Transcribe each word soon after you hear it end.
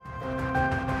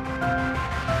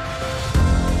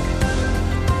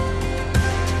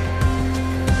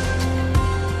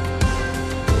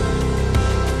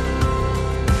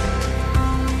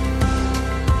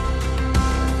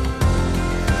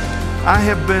I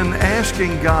have been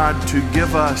asking God to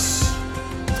give us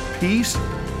peace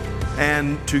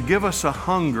and to give us a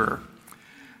hunger.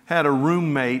 Had a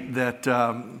roommate that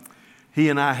he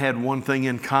and I had one thing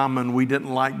in common. We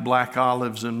didn't like black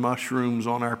olives and mushrooms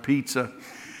on our pizza.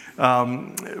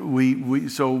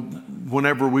 So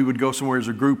whenever we would go somewhere as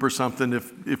a group or something,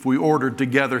 if we ordered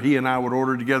together, he and I would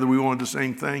order together, we wanted the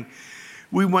same thing.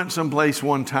 We went someplace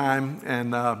one time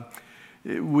and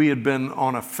we had been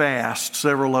on a fast.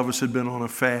 Several of us had been on a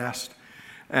fast.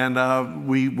 And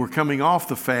we were coming off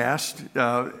the fast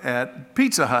at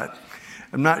Pizza Hut.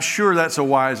 I'm not sure that's a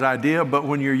wise idea, but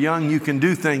when you're young, you can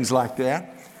do things like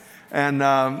that. And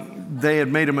they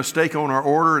had made a mistake on our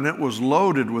order, and it was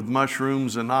loaded with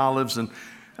mushrooms and olives. And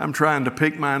I'm trying to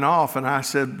pick mine off, and I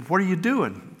said, "What are you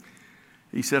doing?"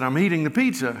 He said, "I'm eating the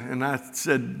pizza." And I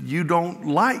said, "You don't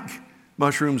like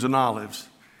mushrooms and olives."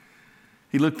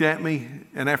 He looked at me,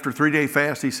 and after a 3-day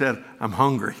fast, he said, "I'm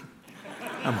hungry.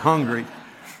 I'm hungry."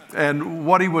 And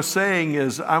what he was saying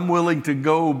is, I'm willing to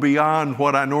go beyond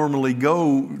what I normally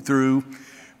go through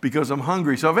because I'm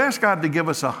hungry. So I've asked God to give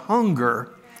us a hunger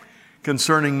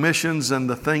concerning missions and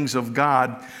the things of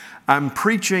God. I'm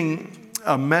preaching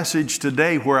a message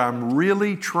today where I'm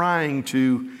really trying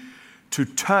to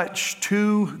touch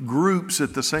two groups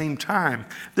at the same time.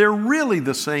 They're really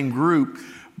the same group,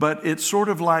 but it's sort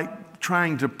of like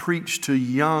trying to preach to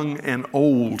young and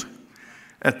old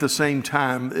at the same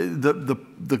time.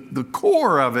 The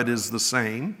core of it is the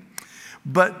same,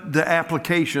 but the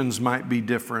applications might be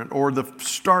different, or the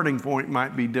starting point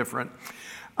might be different.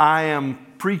 I am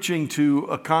preaching to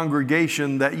a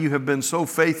congregation that you have been so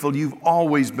faithful. You've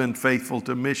always been faithful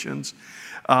to missions.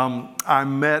 I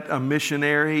met a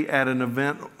missionary at an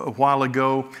event a while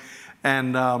ago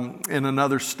and in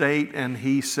another state, and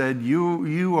he said,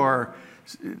 you are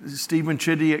Stephen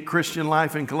Chitty at Christian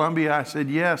Life in Columbia? I said,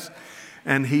 "Yes."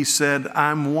 And he said,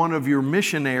 "I'm one of your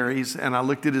missionaries." And I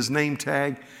looked at his name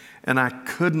tag, and I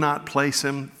could not place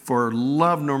him for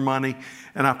love nor money.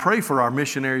 And I pray for our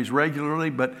missionaries regularly,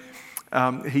 but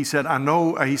he said, "I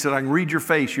know," he said, "I can read your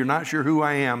face. You're not sure who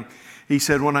I am." He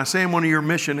said, "When I say I'm one of your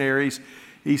missionaries,"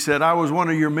 he said, "I was one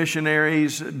of your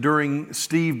missionaries during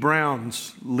Steve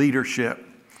Brown's leadership."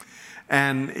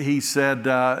 And he said,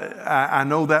 I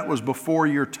know that was before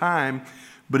your time,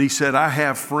 but he said, "I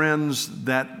have friends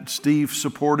that Steve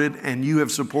supported and you have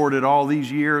supported all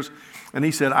these years." And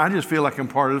he said, "I just feel like I'm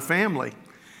part of the family."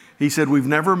 He said, "We've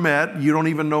never met. You don't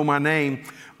even know my name,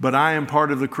 but I am part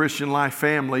of the Christian Life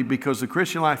family because the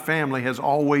Christian Life family has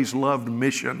always loved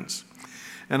missions."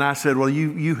 And I said, "Well,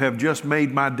 you have just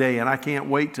made my day, and I can't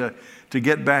wait to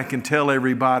get back and tell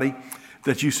everybody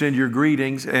that you send your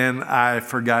greetings." And I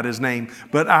forgot his name,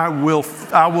 but I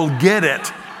will get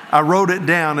it. I wrote it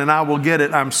down, and I will get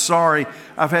it. I'm sorry.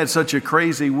 I've had such a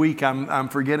crazy week. I'm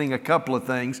forgetting a couple of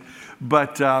things.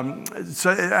 But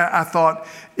so I thought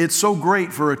it's so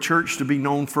great for a church to be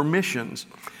known for missions.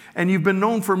 And you've been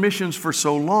known for missions for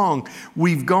so long.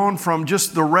 We've gone from,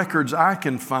 just the records I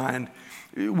can find,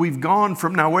 we've gone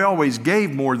from, now we always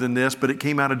gave more than this, but it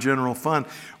came out of general fund.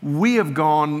 We have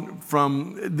gone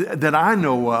from, that I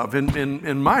know of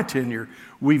in my tenure,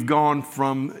 we've gone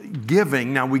from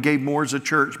giving, now we gave more as a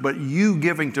church, but you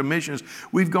giving to missions,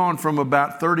 we've gone from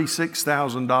about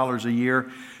 $36,000 a year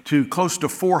to close to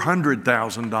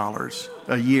 $400,000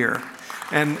 a year.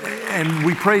 And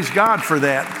we praise God for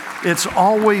that. It's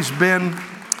always been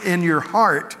in your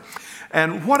heart.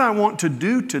 And what I want to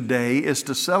do today is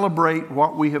to celebrate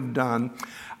what we have done.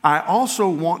 I also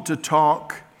want to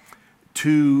talk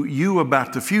to you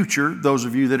about the future, those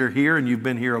of you that are here and you've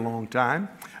been here a long time.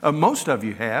 Most of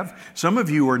you have. Some of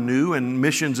you are new, and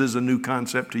missions is a new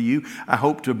concept to you. I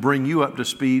hope to bring you up to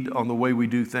speed on the way we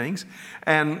do things.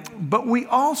 But we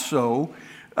also,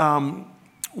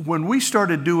 when we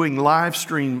started doing live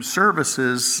stream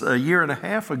services a year and a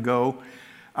half ago,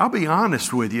 I'll be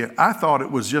honest with you, I thought it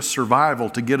was just survival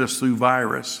to get us through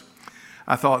virus.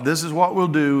 I thought this is what we'll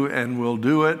do, and we'll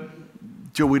do it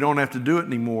till we don't have to do it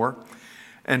anymore.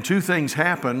 And two things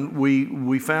happened.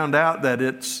 We found out that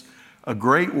it's a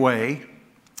great way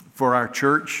for our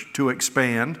church to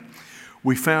expand.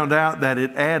 We found out that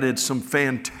it added some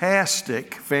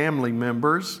fantastic family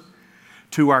members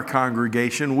to our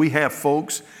congregation. We have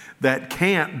folks that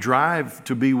can't drive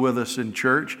to be with us in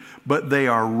church, but they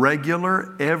are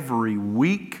regular every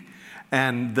week,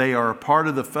 and they are a part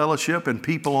of the fellowship, and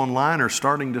people online are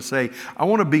starting to say, "I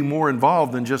want to be more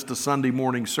involved than just a Sunday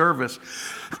morning service."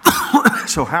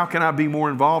 So how can I be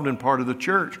more involved in part of the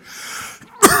church?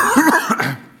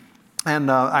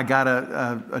 And I got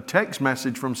a text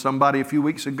message from somebody a few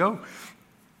weeks ago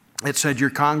it said, your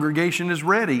congregation is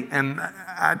ready. And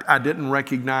I didn't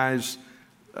recognize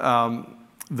the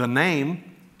name.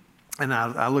 And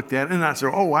I looked at it and I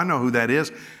said, oh, I know who that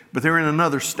is. But they're in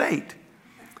another state.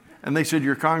 And they said,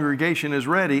 your congregation is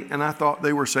ready. And I thought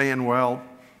they were saying, well,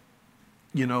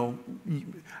 you know,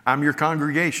 I'm your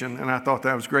congregation. And I thought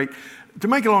that was great. To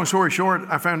make a long story short,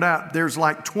 I found out there's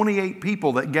like 28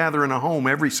 people that gather in a home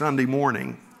every Sunday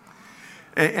morning.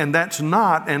 And that's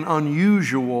not an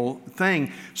unusual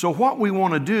thing. So what we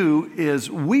want to do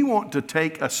is we want to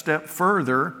take a step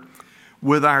further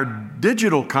with our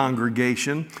digital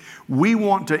congregation. We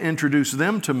want to introduce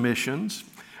them to missions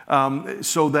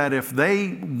so that if they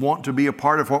want to be a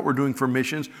part of what we're doing for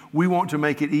missions, we want to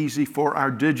make it easy for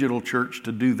our digital church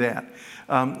to do that.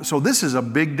 So this is a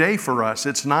big day for us.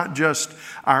 It's not just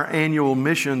our annual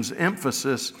missions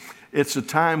emphasis. It's a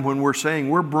time when we're saying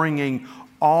we're bringing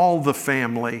all the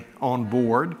family on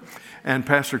board. And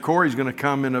Pastor Corey's going to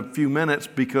come in a few minutes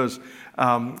because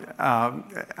I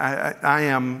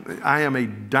am a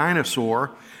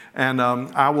dinosaur, and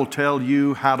I will tell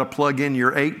you how to plug in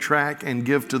your 8-track and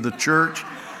give to the church.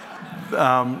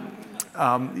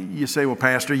 You say, well,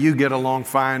 Pastor, you get along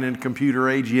fine in computer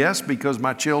age. Yes, because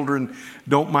my children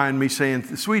don't mind me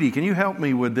saying, sweetie, can you help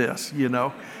me with this? You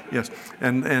know, yes.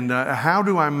 And how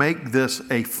do I make this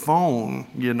a phone?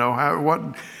 You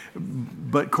know,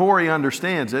 but Corey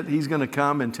understands it. He's going to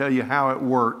come and tell you how it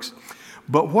works.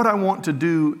 But what I want to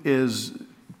do is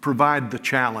provide the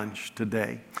challenge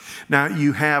today. Now,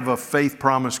 you have a faith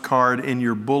promise card in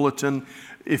your bulletin.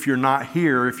 If you're not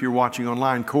here, if you're watching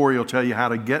online, Corey will tell you how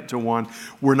to get to one.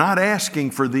 We're not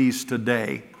asking for these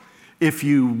today. If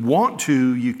you want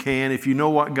to, you can. If you know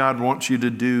what God wants you to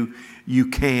do, you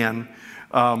can.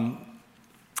 But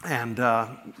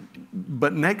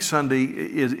next Sunday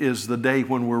is the day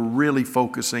when we're really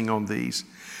focusing on these.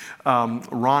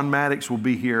 Ron Maddox will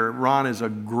be here. Ron is a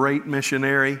great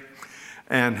missionary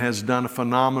and has done a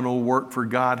phenomenal work for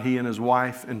God, he and his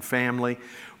wife and family.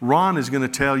 Ron is going to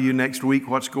tell you next week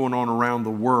what's going on around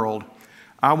the world.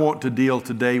 I want to deal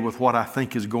today with what I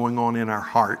think is going on in our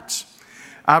hearts.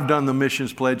 I've done the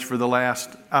missions pledge for the last,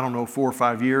 4 or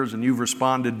 5 years, and you've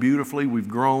responded beautifully. We've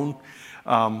grown.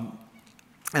 And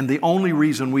the only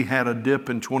reason we had a dip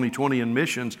in 2020 in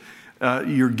missions,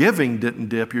 your giving didn't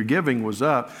dip, your giving was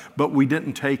up, but we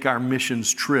didn't take our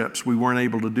missions trips. We weren't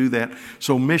able to do that.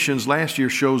 So missions last year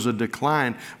shows a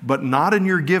decline, but not in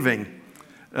your giving.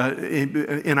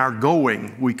 In our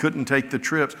going, we couldn't take the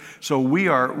trips. So we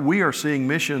are seeing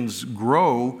missions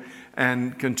grow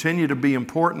and continue to be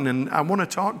important. And I want to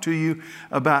talk to you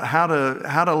about how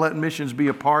to let missions be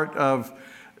a part of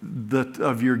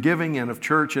your giving and of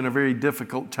church in a very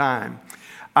difficult time.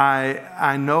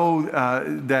 I know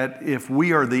that if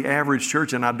we are the average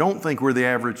church, and I don't think we're the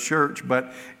average church,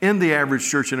 but in the average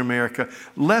church in America,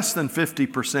 less than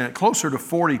 50%, closer to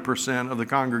 40% of the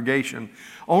congregation,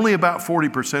 only about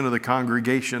 40% of the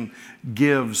congregation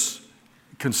gives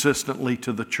consistently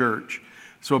to the church.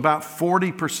 So about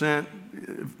 40%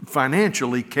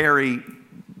 financially carry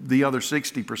the other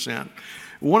 60%.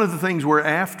 One of the things we're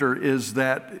after is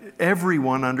that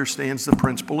everyone understands the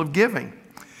principle of giving.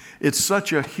 It's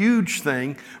such a huge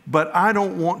thing, but I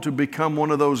don't want to become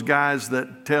one of those guys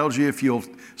that tells you if you'll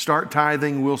start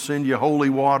tithing, we'll send you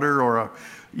holy water or a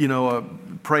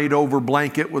prayed over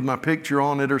blanket with my picture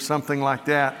on it or something like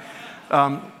that.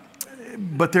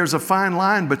 But there's a fine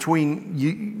line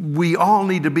between we all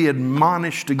need to be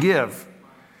admonished to give,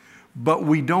 but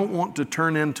we don't want to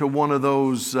turn into one of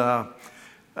those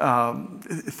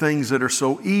things that are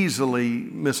so easily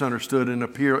misunderstood and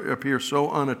appear so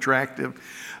unattractive.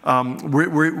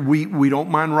 We don't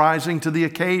mind rising to the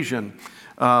occasion.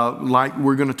 Like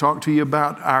we're going to talk to you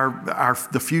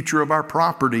about the future of our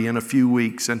property in a few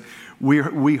weeks, and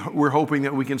we're hoping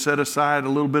that we can set aside a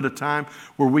little bit of time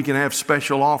where we can have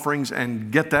special offerings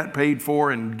and get that paid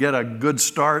for and get a good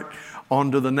start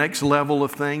onto the next level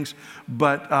of things.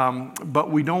 But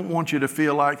we don't want you to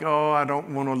feel like, I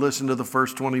don't want to listen to the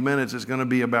first 20 minutes. It's going to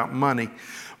be about money.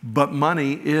 But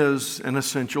money is an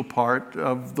essential part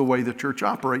of the way the church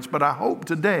operates. But I hope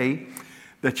today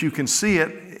that you can see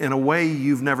it in a way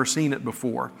you've never seen it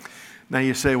before. Now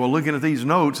you say, well, looking at these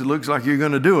notes, it looks like you're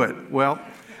going to do it. Well,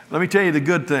 let me tell you the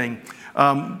good thing.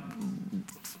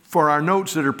 For our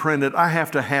notes that are printed, I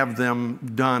have to have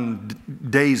them done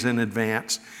days in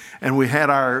advance. And we had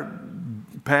our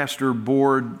pastor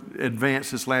board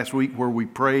advance this last week where we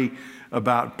pray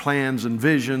about plans and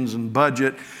visions and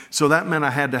budget. So that meant I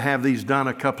had to have these done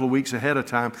a couple of weeks ahead of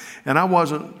time. And I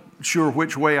wasn't sure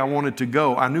which way I wanted to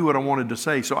go. I knew what I wanted to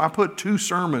say. So I put 2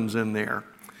 sermons in there.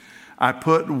 I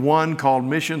put one called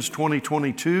Missions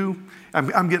 2022.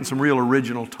 I'm getting some real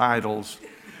original titles.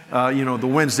 The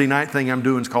Wednesday night thing I'm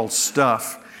doing is called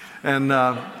Stuff. And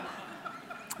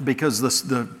because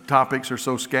the topics are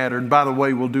so scattered. And by the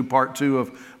way, we'll do part 2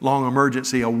 of Long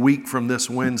Emergency a week from this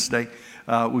Wednesday.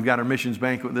 We've got our missions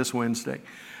banquet this Wednesday.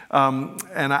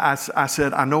 And I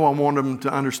said, I know I want them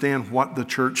to understand what the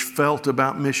church felt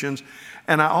about missions.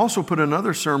 And I also put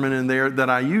another sermon in there that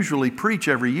I usually preach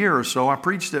every year or so. I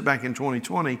preached it back in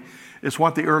 2020. It's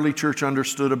what the early church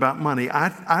understood about money.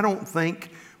 I don't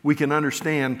think we can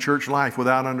understand church life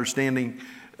without understanding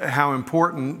how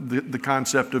important the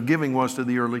concept of giving was to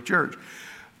the early church.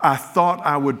 I thought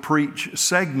I would preach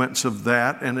segments of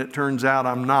that, and it turns out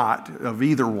I'm not of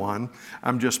either one.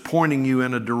 I'm just pointing you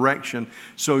in a direction.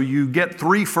 So you get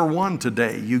 3 for 1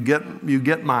 today. You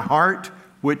get my heart,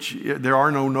 which there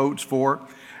are no notes for,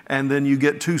 and then you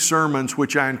get 2 sermons,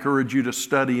 which I encourage you to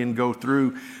study and go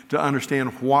through to understand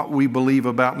what we believe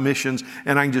about missions.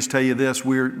 And I can just tell you this,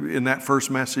 we're in that first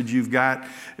message you've got,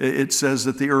 it says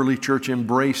that the early church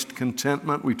embraced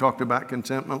contentment. We talked about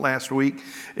contentment last week.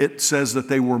 It says that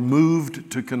they were moved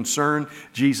to concern.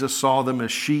 Jesus saw them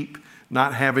as sheep,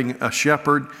 not having a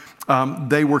shepherd.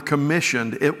 They were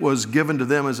commissioned. It was given to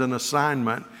them as an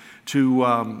assignment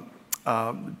to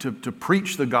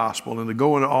preach the gospel and to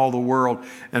go into all the world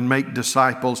and make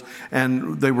disciples.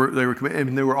 And they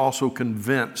were also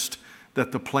convinced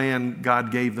that the plan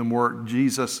God gave them worked.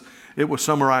 It was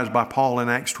summarized by Paul in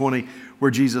Acts 20, where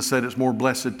Jesus said it's more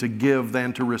blessed to give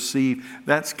than to receive.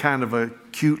 That's kind of a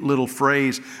cute little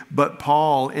phrase, but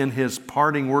Paul, in his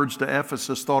parting words to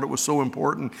Ephesus, thought it was so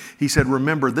important. He said,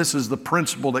 remember, this is the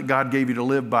principle that God gave you to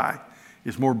live by.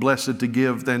 It's more blessed to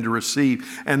give than to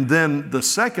receive. And then the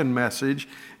second message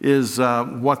is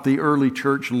what the early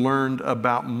church learned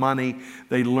about money.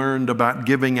 They learned about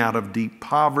giving out of deep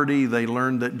poverty. They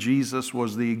learned that Jesus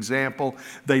was the example.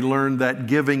 They learned that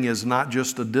giving is not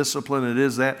just a discipline, it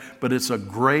is that, but it's a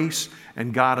grace,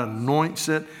 and God anoints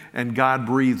it, and God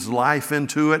breathes life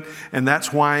into it. And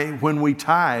that's why when we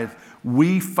tithe,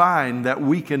 we find that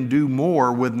we can do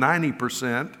more with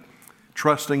 90%,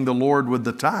 trusting the Lord with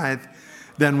the tithe,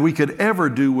 than we could ever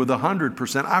do with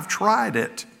 100%. I've tried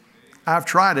it.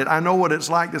 I know what it's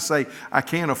like to say, I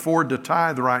can't afford to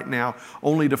tithe right now,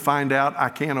 only to find out I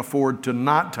can't afford to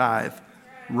not tithe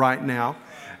right now.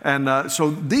 And so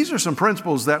these are some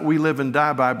principles that we live and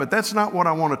die by, but that's not what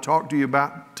I want to talk to you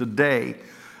about today.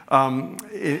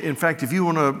 In fact, if you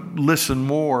want to listen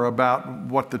more about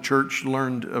what the church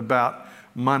learned about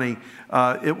money,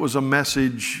 it was a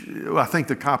message. I think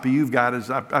the copy you've got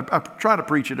is, I try to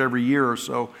preach it every year or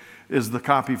so, is the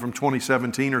copy from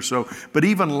 2017 or so. But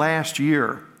even last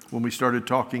year, when we started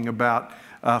talking about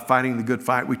fighting the good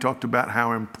fight, we talked about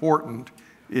how important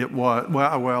it was.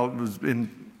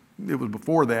 It was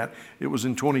before that. It was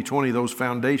in 2020, those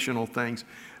foundational things.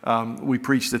 We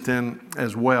preached it then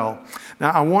as well.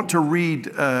 Now, I want to read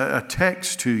a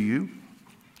text to you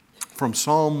from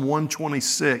Psalm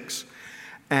 126.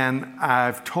 And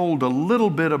I've told a little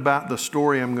bit about the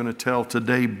story I'm going to tell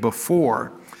today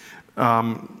before.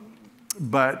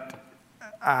 But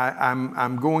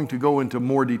I'm going to go into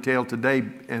more detail today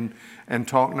and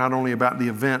talk not only about the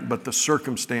event, but the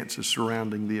circumstances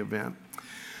surrounding the event.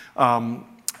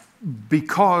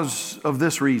 Because of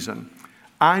this reason,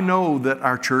 I know that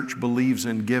our church believes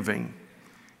in giving.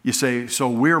 You say, so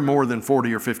we're more than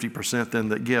 40 or 50% then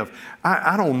that give.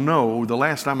 I don't know. The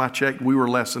last time I checked, we were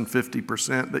less than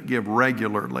 50% that give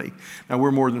regularly. Now,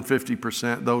 we're more than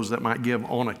 50% those that might give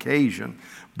on occasion.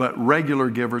 But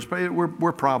regular givers,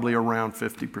 we're probably around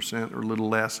 50% or a little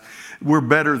less. We're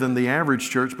better than the average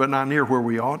church, but not near where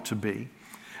we ought to be.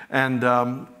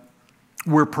 And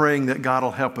we're praying that God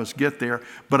will help us get there.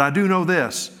 But I do know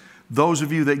this. Those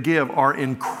of you that give are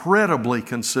incredibly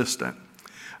consistent.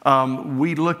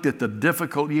 We looked at the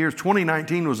difficult years.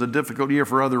 2019 was a difficult year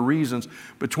for other reasons,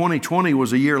 but 2020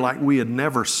 was a year like we had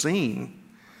never seen.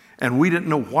 And we didn't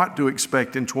know what to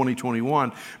expect in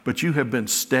 2021, but you have been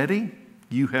steady.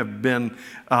 You have been,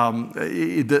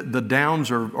 the downs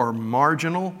are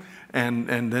marginal,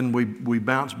 and then we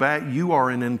bounce back. You are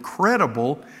an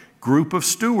incredible group of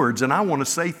stewards, and I want to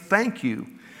say thank you.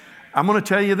 I'm going to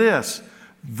tell you this.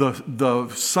 The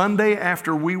Sunday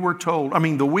after we were told,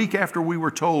 the week after we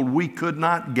were told we could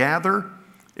not gather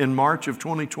in March of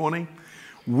 2020,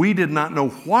 we did not know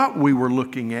what we were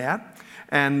looking at.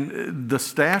 And the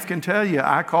staff can tell you,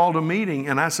 I called a meeting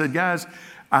and I said, guys,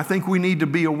 I think we need to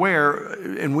be aware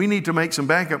and we need to make some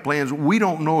backup plans. We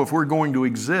don't know if we're going to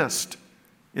exist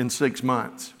in 6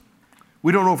 months.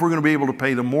 We don't know if we're going to be able to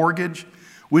pay the mortgage.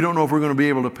 We don't know if we're going to be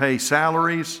able to pay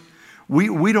salaries.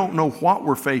 We don't know what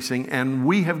we're facing, and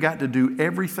we have got to do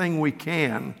everything we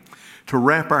can to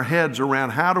wrap our heads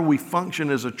around how do we function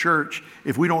as a church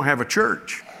if we don't have a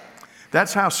church.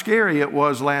 That's how scary it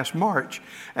was last March.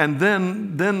 And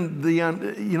then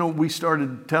we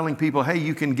started telling people, hey,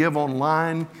 you can give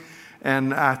online.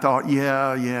 And I thought,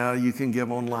 yeah, you can give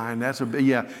online.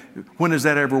 When has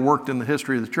that ever worked in the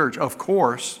history of the church? Of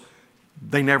course,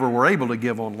 they never were able to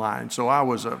give online. So I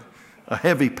was a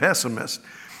heavy pessimist.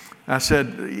 I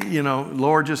said,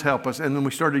 Lord, just help us. And then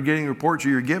we started getting reports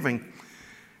of your giving.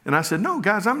 And I said, no,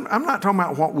 guys, I'm not talking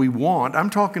about what we want. I'm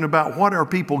talking about what are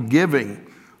people giving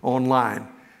online.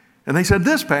 And they said,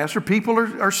 this, Pastor, people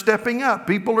are stepping up.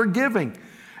 People are giving.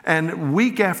 And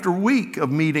week after week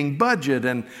of meeting budget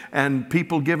and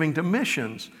people giving to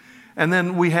missions. And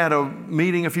then we had a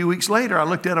meeting a few weeks later. I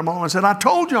looked at them all and said, I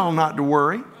told y'all not to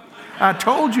worry. I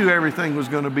told you everything was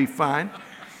going to be fine.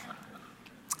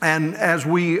 And as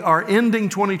we are ending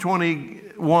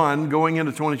 2021, going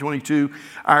into 2022,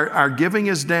 our giving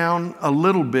is down a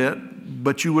little bit,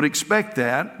 but you would expect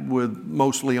that with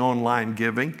mostly online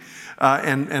giving.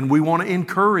 And we want to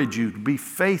encourage you to be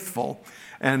faithful.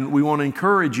 And we want to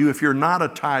encourage you, if you're not a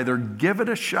tither, give it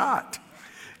a shot.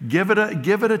 Give it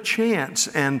a chance.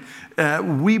 And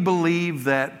we believe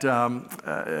that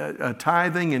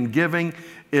tithing and giving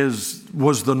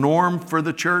was the norm for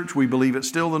the church. We believe it's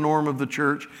still the norm of the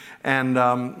church. And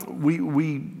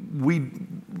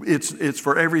it's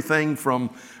for everything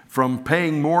from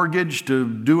paying mortgage to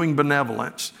doing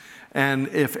benevolence. And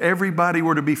if everybody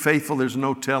were to be faithful, there's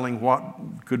no telling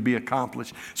what could be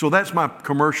accomplished. So that's my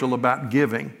commercial about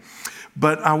giving.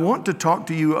 But I want to talk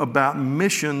to you about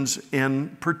missions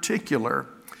in particular.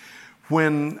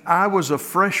 When I was a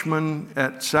freshman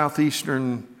at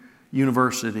Southeastern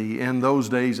University, in those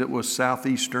days it was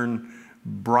Southeastern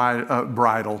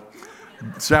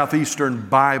Southeastern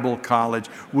Bible College.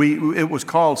 It was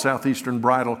called Southeastern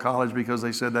Bridal College because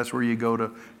they said that's where you go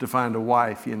to find a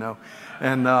wife,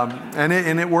 And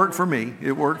it worked for me.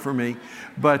 It worked for me.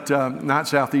 But not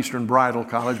Southeastern Bridal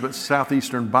College, but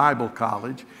Southeastern Bible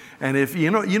College. And if you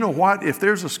know what? If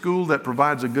there's a school that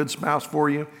provides a good spouse for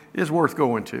you, it's worth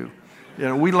going to.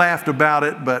 We laughed about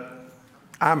it, but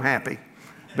I'm happy.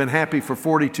 Been happy for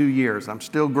 42 years. I'm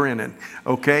still grinning,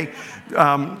 okay?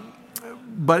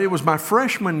 But it was my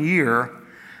freshman year,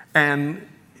 and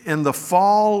in the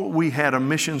fall we had a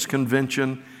missions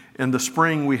convention. In the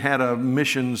spring we had a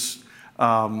missions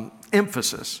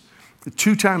emphasis.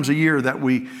 2 times a year that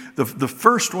the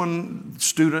first one,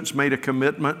 students made a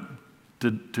commitment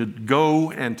to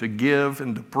go and to give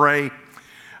and to pray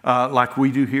like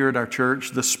we do here at our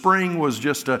church. The spring was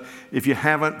just if you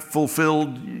haven't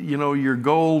fulfilled your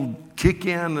goal, kick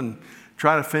in and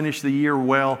try to finish the year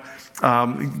well.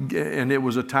 And it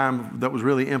was a time that was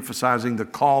really emphasizing the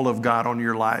call of God on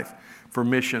your life for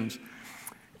missions.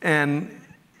 And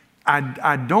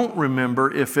I don't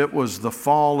remember if it was the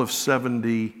fall of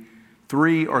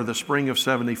 73 or the spring of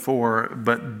 74,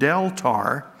 but Del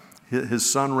Tar,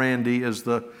 his son Randy is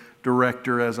the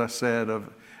director, as I said, of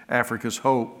Africa's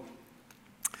Hope.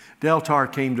 Del Tar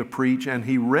came to preach, and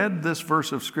he read this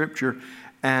verse of Scripture,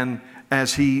 and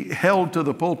as he held to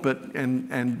the pulpit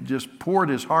and just poured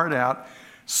his heart out,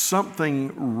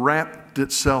 something wrapped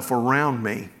itself around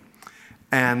me.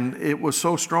 And it was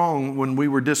so strong when we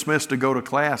were dismissed to go to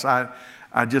class, I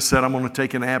just said, I'm going to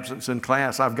take an absence in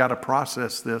class. I've got to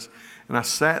process this. And I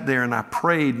sat there and I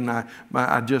prayed and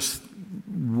I just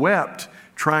wept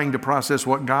trying to process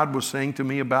what God was saying to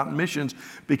me about missions,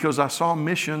 because I saw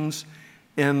missions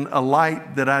in a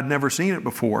light that I'd never seen it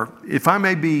before. If I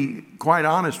may be quite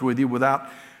honest with you, without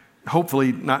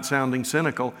hopefully not sounding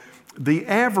cynical, the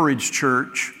average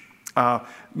church,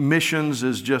 missions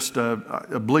is just an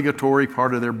obligatory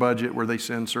part of their budget where they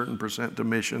send certain percent to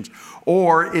missions.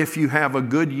 Or if you have a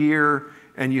good year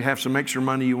and you have some extra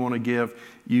money you want to give,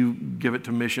 you give it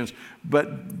to missions.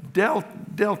 But Del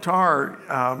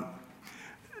Tar,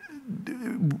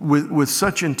 with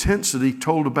such intensity,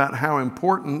 told about how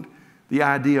important the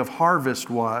idea of harvest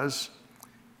was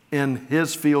in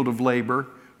his field of labor,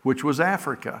 which was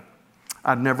Africa.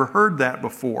 I'd never heard that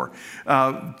before.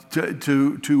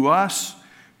 To us,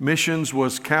 missions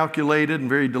was calculated and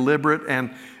very deliberate.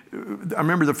 And I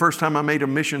remember the first time I made a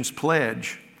missions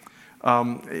pledge.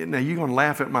 Now you're going to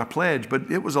laugh at my pledge,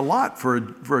 but it was a lot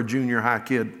for a junior high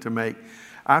kid to make.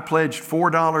 I pledged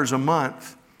 $4 a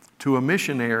month to a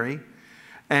missionary.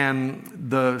 And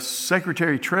the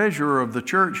secretary treasurer of the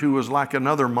church, who was like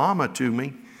another mama to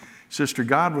me, Sister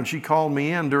Godwin, she called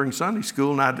me in during Sunday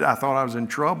school, and I thought I was in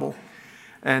trouble.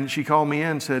 And she called me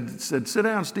in and said, sit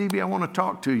down, Stevie, I want to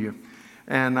talk to you.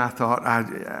 And I thought,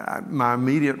 my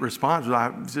immediate response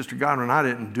was, Sister Godwin, I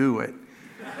didn't do it.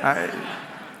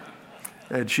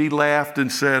 And she laughed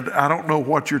and said, I don't know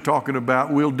what you're talking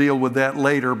about. We'll deal with that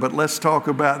later, but let's talk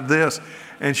about this.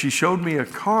 And she showed me a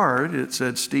card. It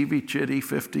said Stevie Chitty,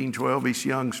 1512 East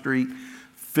Young Street,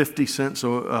 50 cents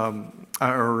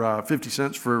or 50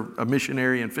 cents for a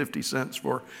missionary and 50 cents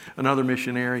for another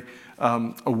missionary.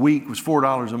 A week was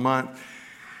 $4 a month.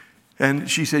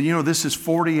 And she said, you know, this is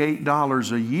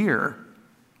 $48 a year.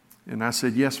 And I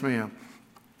said, yes, ma'am.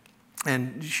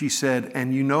 And she said,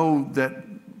 and you know that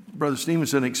Brother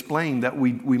Stevenson explained that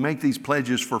we make these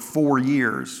pledges for 4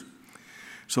 years.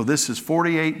 So this is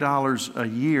 $48 a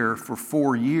year for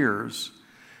 4 years.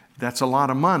 That's a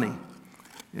lot of money.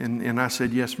 And I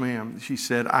said, yes, ma'am. She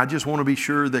said, I just want to be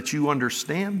sure that you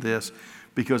understand this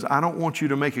because I don't want you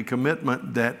to make a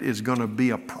commitment that is going to be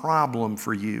a problem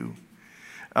for you.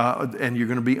 And you're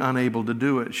going to be unable to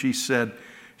do it. She said,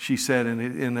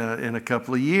 in a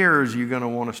couple of years, you're going to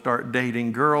want to start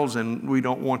dating girls, and we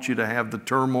don't want you to have the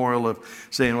turmoil of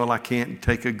saying, well, I can't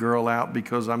take a girl out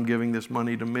because I'm giving this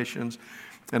money to missions.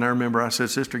 And I remember I said,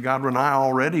 Sister Godwin, I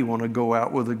already want to go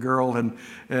out with a girl, and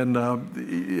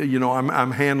you know,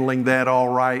 I'm handling that all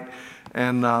right.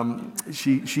 And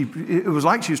it was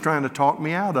like she was trying to talk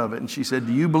me out of it. And she said,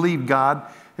 do you believe God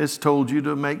has told you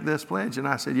to make this pledge? And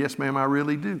I said, yes, ma'am, I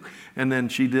really do. And then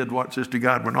she did what Sister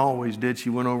Godwin always did. She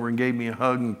went over and gave me a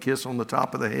hug and kiss on the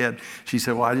top of the head. She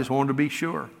said, well, I just wanted to be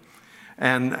sure.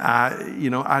 And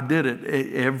I did it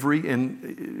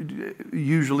and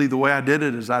usually the way I did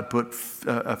it is I'd put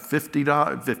a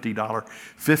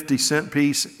 $50 cent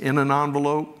piece in an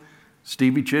envelope,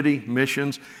 Stevie Chitty,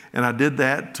 missions. And I did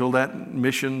that till that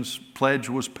missions pledge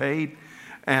was paid.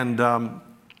 And I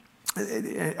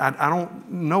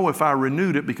don't know if I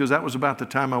renewed it because that was about the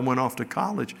time I went off to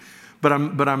college. But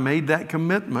I made that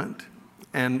commitment,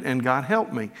 and God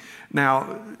helped me.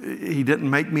 Now, He didn't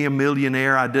make me a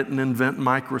millionaire. I didn't invent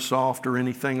Microsoft or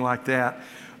anything like that.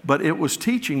 But it was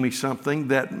teaching me something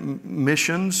that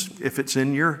missions, if it's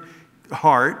in your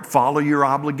heart, follow your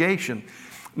obligation.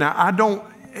 Now,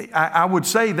 I would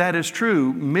say that is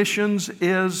true. Missions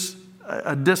is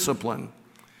a discipline.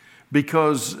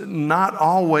 Because not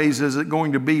always is it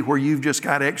going to be where you've just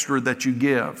got extra that you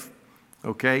give,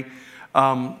 okay?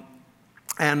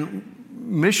 And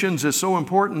missions is so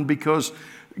important because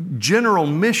general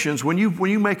missions, when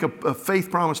you make a faith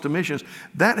promise to missions,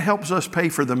 that helps us pay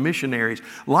for the missionaries.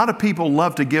 A lot of people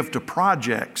love to give to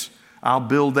projects. I'll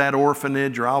build that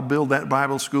orphanage or I'll build that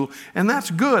Bible school. And that's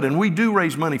good. And we do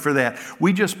raise money for that.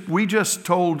 We just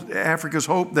told Africa's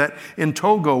Hope that in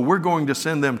Togo, we're going to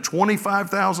send them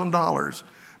 $25,000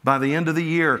 by the end of the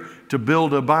year to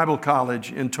build a Bible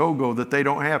college in Togo that they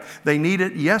don't have. They need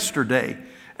it yesterday.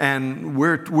 And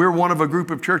we're one of a group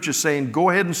of churches saying,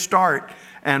 go ahead and start.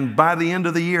 And by the end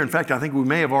of the year, in fact, I think we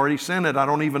may have already sent it. I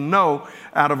don't even know,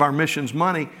 out of our missions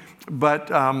money. But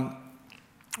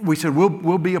we said,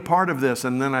 we'll be a part of this.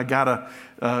 And then I got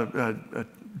a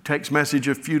text message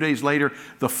a few days later.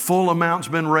 The full amount's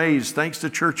been raised thanks to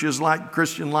churches like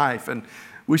Christian Life. And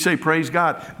we say, praise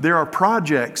God. There are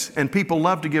projects, and people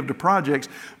love to give to projects.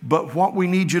 But what we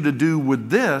need you to do with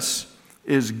this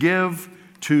is give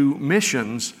to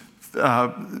missions,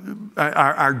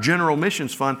 our general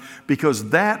missions fund, because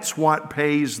that's what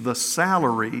pays the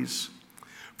salaries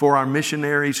for our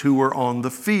missionaries who are on the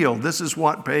field. This is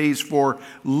what pays for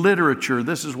literature.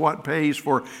 This is what pays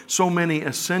for so many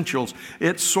essentials.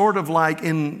 It's sort of like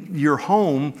in your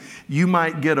home, you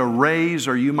might get a raise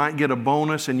or you might get a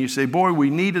bonus and you say, boy, we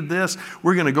needed this.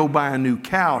 We're going to go buy a new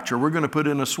couch or we're going to put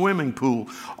in a swimming pool.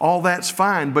 All that's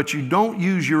fine, but you don't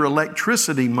use your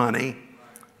electricity money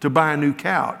to buy a new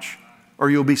couch or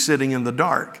you'll be sitting in the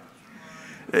dark.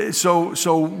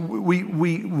 So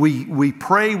we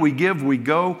pray, we give, we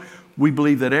go. We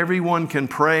believe that everyone can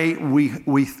pray.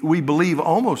 We believe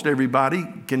almost everybody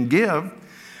can give.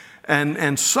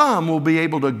 And some will be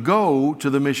able to go to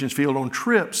the missions field on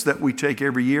trips that we take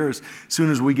every year. As soon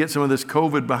as we get some of this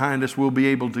COVID behind us, we'll be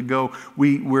able to go.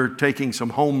 We're taking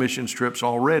some home missions trips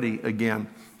already again.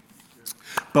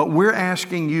 But we're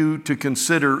asking you to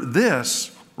consider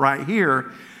this right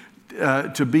here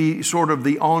to be sort of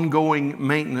the ongoing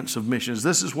maintenance of missions.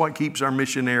 This is what keeps our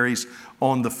missionaries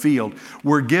on the field.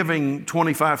 We're giving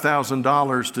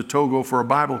 $25,000 to Togo for a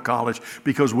Bible college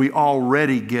because we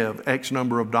already give X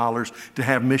number of dollars to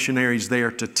have missionaries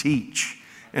there to teach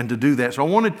and to do that. So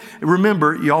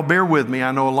remember, y'all bear with me.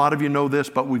 I know a lot of you know this,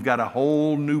 but we've got a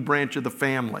whole new branch of the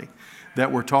family that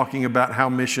we're talking about how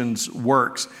missions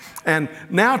works. And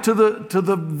now to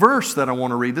the verse that I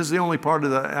want to read. This is the only part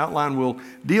of the outline we'll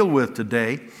deal with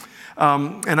today.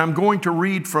 And I'm going to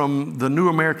read from the New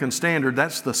American Standard.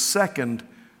 That's the second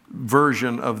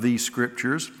version of these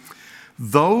scriptures.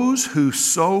 Those who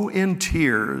sow in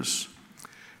tears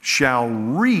shall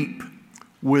reap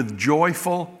with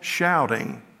joyful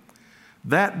shouting.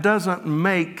 That doesn't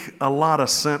make a lot of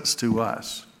sense to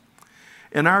us.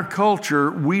 In our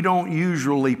culture, we don't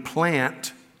usually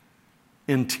plant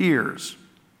in tears.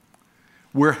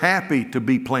 We're happy to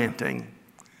be planting.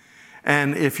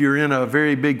 And if you're in a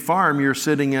very big farm, you're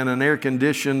sitting in an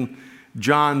air-conditioned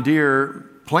John Deere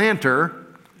planter,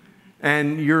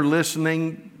 and you're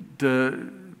listening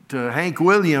to Hank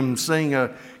Williams sing "A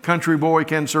Country Boy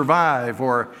Can Survive,"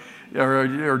 or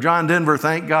John Denver,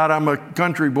 "Thank God I'm a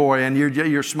country boy," and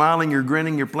you're smiling, you're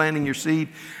grinning, you're planting your seed,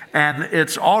 and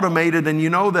it's automated, and you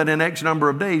know that in X number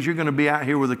of days you're going to be out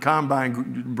here with a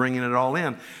combine bringing it all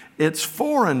in. It's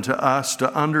foreign to us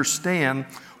to understand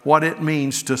what it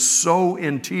means to sow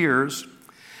in tears,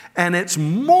 and it's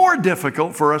more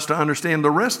difficult for us to understand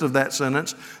the rest of that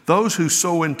sentence. Those who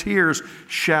sow in tears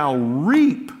shall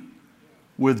reap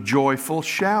with joyful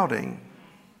shouting.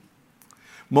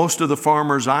 Most of the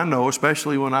farmers I know,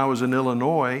 especially when I was in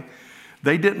Illinois,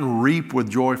 they didn't reap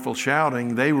with joyful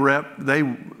shouting. They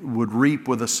would reap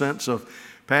with a sense of,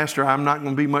 "Pastor, I'm not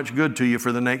going to be much good to you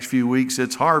for the next few weeks.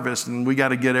 It's harvest and we got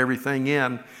to get everything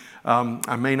in.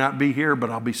 I may not be here, but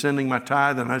I'll be sending my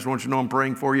tithe, and I just want you to know I'm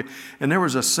praying for you." And there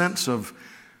was a sense of,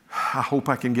 "I hope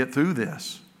I can get through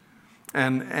this."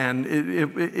 And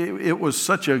it was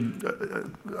such a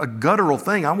guttural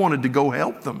thing. I wanted to go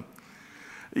help them.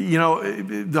 You know,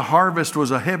 the harvest was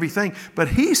a heavy thing. But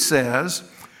he says,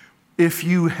 if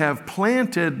you have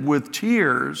planted with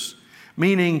tears,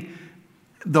 meaning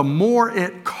the more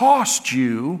it costs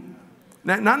you,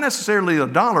 not necessarily the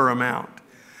dollar amount,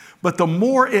 but the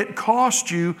more it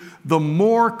costs you, the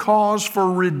more cause for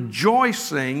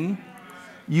rejoicing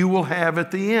you will have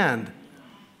at the end.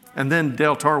 And then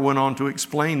Del Tar went on to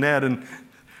explain that, and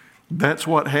that's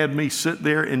what had me sit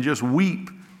there and just weep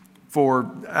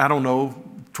for,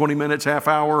 20 minutes, half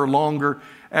hour or longer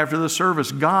after the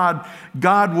service. God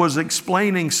was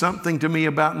explaining something to me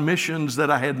about missions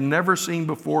that I had never seen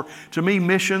before. To me,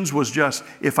 missions was just,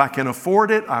 if I can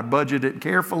afford it, I budget it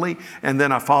carefully, and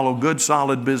then I follow good,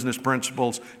 solid business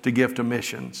principles to give to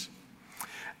missions.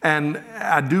 And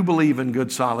I do believe in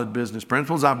good, solid business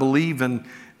principles. I believe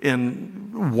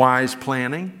in wise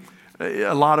planning.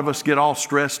 A lot of us get all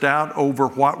stressed out over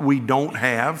what we don't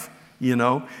have. You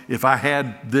know, if I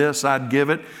had this, I'd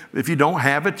give it. If you don't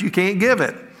have it, you can't give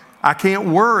it. I can't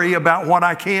worry about what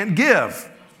I can't give.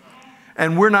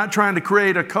 And we're not trying to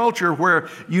create a culture where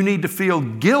you need to feel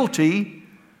guilty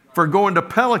for going to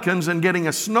Pelicans and getting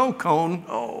a snow cone.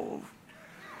 Oh,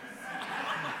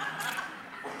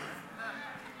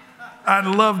 I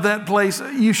love that place.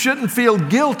 You shouldn't feel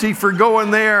guilty for going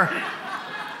there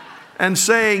and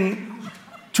saying,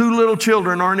 "Two little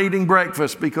children aren't eating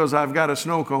breakfast because I've got a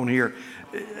snow cone here."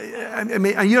 I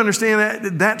mean, you understand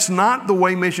that? That's not the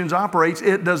way missions operates.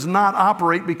 It does not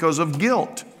operate because of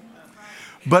guilt.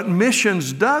 But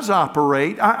missions does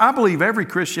operate. I believe every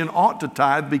Christian ought to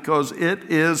tithe because it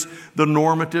is the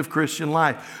normative Christian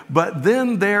life. But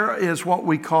then there is what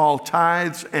we call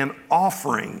tithes and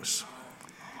offerings.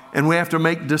 And we have to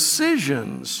make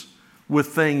decisions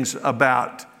with things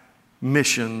about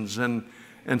missions and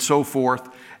so forth.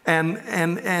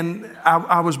 And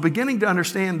I was beginning to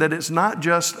understand that it's not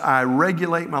just I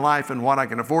regulate my life and what I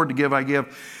can afford to give, I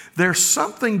give. There's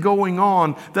something going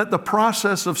on that the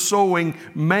process of sowing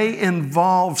may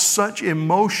involve such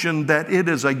emotion that it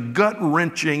is a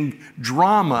gut-wrenching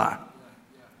drama.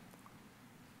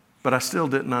 But I still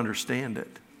didn't understand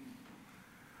it.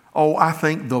 Oh, I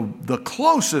think the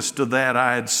closest to that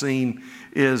I had seen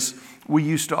is we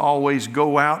used to always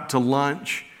go out to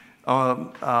lunch.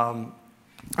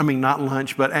 Not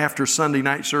lunch, but after Sunday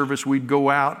night service, we'd go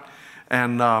out,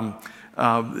 and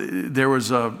there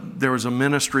was a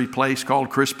ministry place called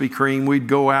Krispy Kreme. We'd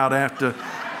go out after.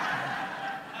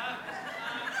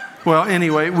 Well,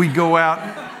 anyway, we'd go out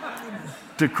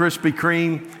to Krispy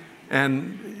Kreme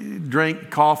and drink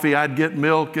coffee. I'd get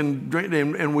milk and drink,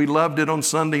 and we loved it on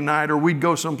Sunday night, or we'd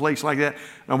go someplace like that.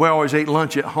 And we always ate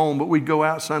lunch at home, but we'd go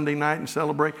out Sunday night and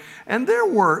celebrate. And there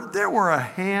were a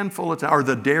handful of times, or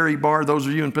the Dairy Bar. Those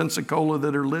of you in Pensacola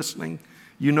that are listening,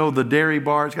 you know the Dairy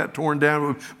Bar. It's got torn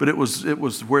down, but it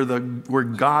was where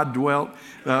God dwelt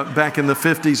back in the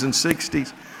 50s and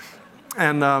 60s.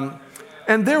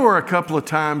 And there were a couple of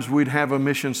times we'd have a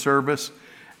mission service,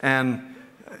 and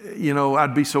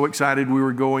I'd be so excited we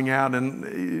were going out,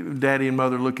 and Daddy and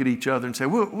Mother look at each other and say,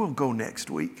 we'll go next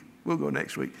week. We'll go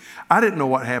next week. I didn't know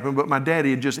what happened, but my daddy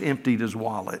had just emptied his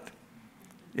wallet.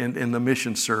 in the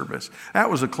mission service. That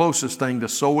was the closest thing to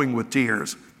sowing with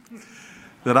tears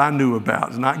that I knew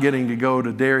about, not getting to go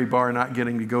to Dairy Bar, not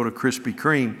getting to go to Krispy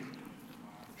Kreme.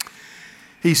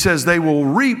 He says, they will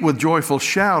reap with joyful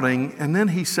shouting. And then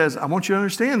he says, I want you to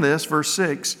understand this, verse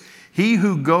 6, he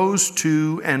who goes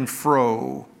to and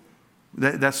fro,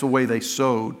 that's the way they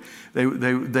sowed.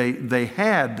 They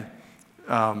had,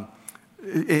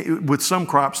 with some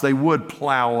crops, they would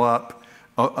plow up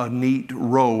a neat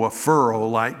row, a furrow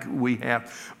like we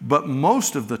have. But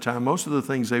most of the time, most of the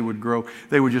things they would grow,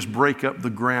 they would just break up the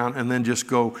ground and then just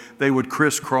go, they would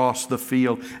crisscross the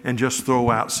field and just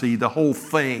throw out seed. The whole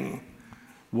thing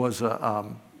was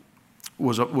a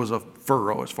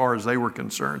furrow as far as they were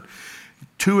concerned.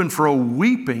 To and fro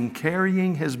weeping,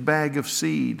 carrying his bag of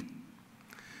seed.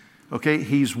 Okay,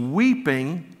 he's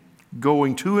weeping,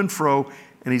 going to and fro,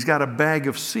 and he's got a bag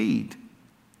of seed.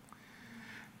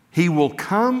 He will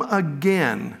come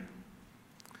again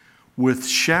with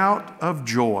shout of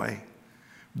joy,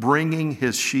 bringing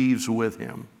his sheaves with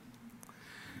him.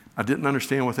 I didn't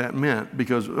understand what that meant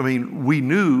because, we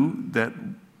knew that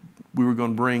we were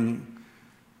going to bring,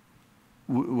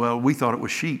 we thought it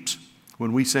was sheeps.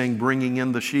 When we sang bringing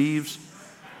in the sheaves,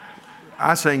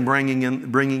 I sang bringing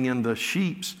in the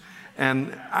sheeps.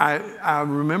 And I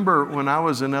remember when I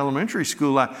was in elementary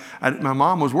school, my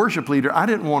mom was worship leader. I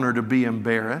didn't want her to be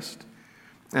embarrassed.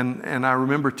 And I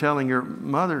remember telling her,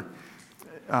 Mother,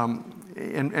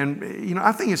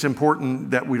 I think it's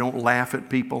important that we don't laugh at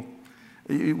people.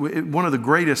 One of the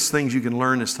greatest things you can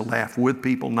learn is to laugh with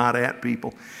people, not at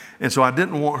people. And so I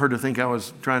didn't want her to think I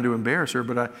was trying to embarrass her.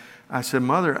 But I said,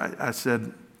 Mother, I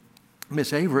said,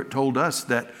 Miss Averett told us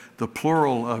that the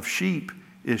plural of sheep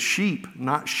is sheep,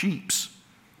 not sheeps.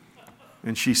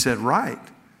 And she said, right.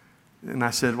 And I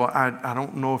said, well, I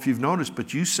don't know if you've noticed,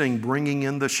 but you sing bringing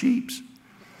in the sheeps.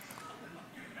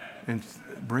 And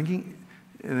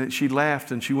she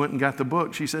laughed and she went and got the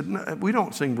book. She said, no, we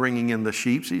don't sing bringing in the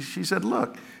sheeps. She said,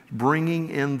 look, bringing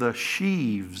in the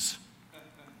sheaves.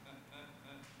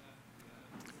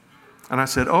 And I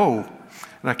said, oh.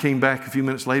 And I came back a few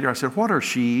minutes later. I said, what are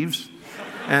sheaves?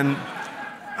 And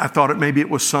I thought maybe it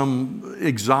was some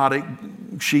exotic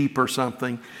sheep or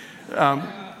something.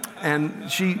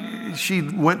 And she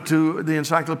went to the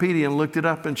encyclopedia and looked it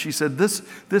up, and she said, this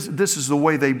is the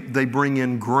way they bring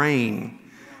in grain.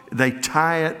 They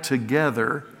tie it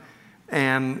together,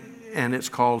 and it's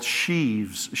called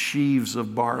sheaves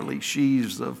of barley,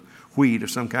 sheaves of wheat or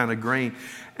some kind of grain.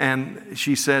 And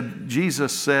she said,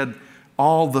 Jesus said,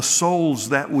 all the souls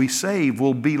that we save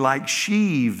will be like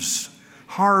sheaves,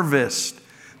 harvest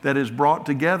that is brought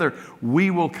together.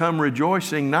 We will come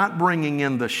rejoicing, not bringing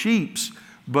in the sheeps,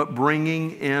 but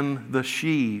bringing in the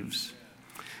sheaves.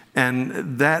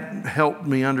 And that helped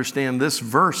me understand this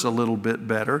verse a little bit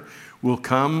better. We'll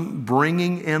come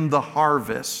bringing in the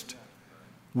harvest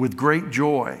with great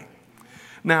joy.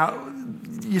 Now,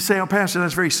 you say, oh, Pastor,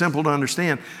 that's very simple to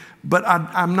understand. But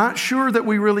I'm not sure that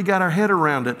we really got our head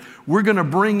around it. We're going to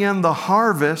bring in the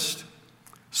harvest,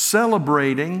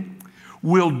 celebrating.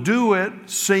 We'll do it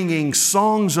singing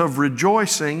songs of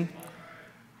rejoicing.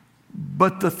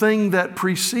 But the thing that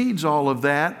precedes all of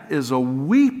that is a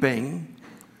weeping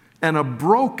and a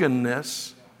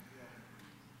brokenness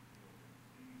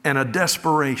and a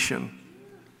desperation.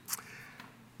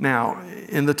 Now,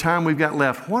 in the time we've got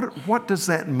left, what does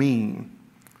that mean?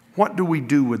 What do we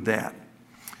do with that?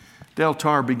 Del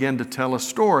Tar began to tell a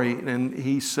story, and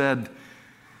he said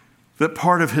that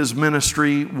part of his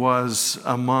ministry was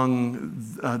among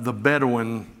the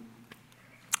Bedouin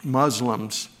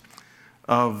Muslims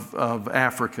of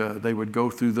Africa. They would go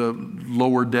through the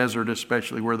lower desert,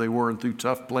 especially where they were, and through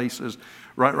tough places,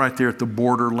 right there at the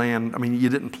borderland. I mean, you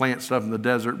didn't plant stuff in the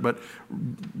desert, but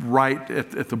right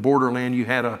at the borderland, you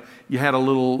had a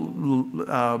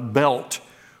little belt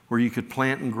where you could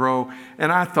plant and grow.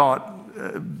 And I thought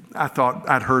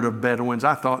I'd heard of Bedouins.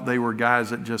 I thought they were guys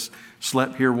that just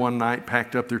slept here one night,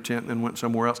 packed up their tent, and then went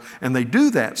somewhere else. And they do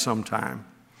that sometime.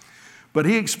 But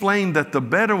he explained that the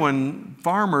Bedouin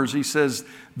farmers, he says,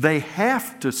 they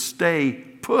have to stay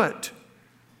put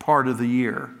part of the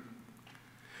year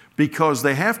because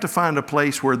they have to find a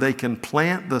place where they can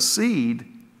plant the seed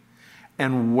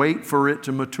and wait for it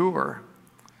to mature.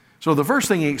 So the first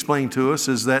thing he explained to us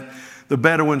is that the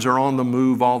Bedouins are on the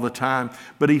move all the time.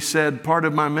 But he said part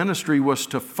of my ministry was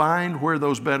to find where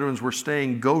those Bedouins were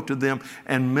staying, go to them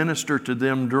and minister to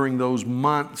them during those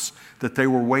months that they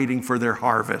were waiting for their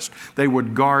harvest. They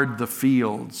would guard the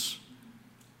fields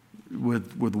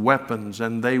with weapons,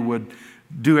 and they would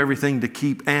do everything to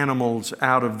keep animals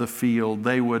out of the field.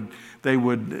 He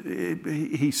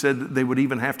said that they would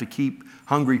even have to keep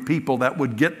hungry people that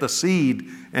would get the seed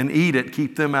and eat it,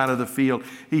 keep them out of the field.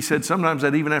 He said sometimes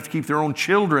they'd even have to keep their own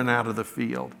children out of the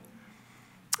field.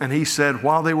 And he said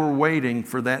while they were waiting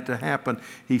for that to happen,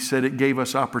 he said it gave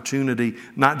us opportunity,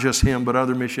 not just him, but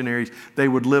other missionaries. They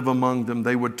would live among them.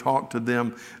 They would talk to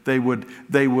them. They would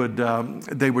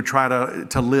try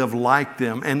to live like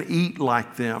them and eat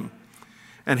like them.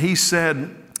 And he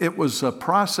said it was a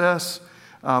process,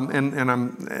 and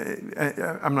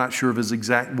I'm not sure of his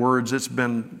exact words. It's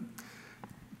been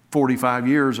 45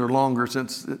 years or longer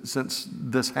since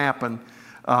this happened.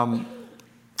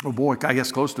 Oh boy, I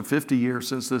guess close to 50 years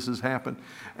since this has happened.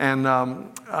 And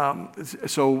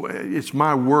so it's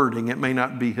my wording. It may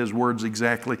not be his words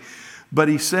exactly. But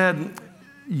he said,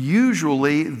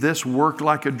 usually this worked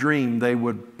like a dream. They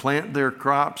would plant their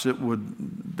crops.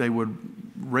 They would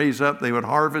raise up. They would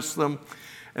harvest them.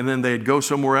 And then they'd go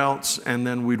somewhere else. And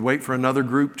then we'd wait for another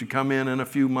group to come in a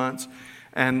few months.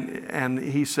 And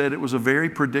he said it was a very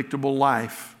predictable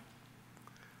life.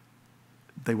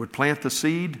 They would plant the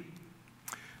seed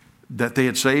that they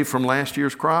had saved from last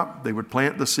year's crop. They would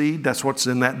plant the seed. That's what's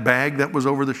in that bag that was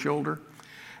over the shoulder.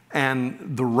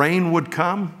 And the rain would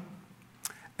come.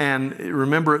 And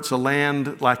remember, it's a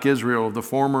land like Israel, the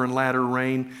former and latter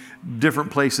rain.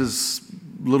 Different places,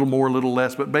 a little more, a little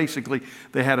less. But basically,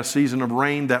 they had a season of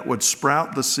rain that would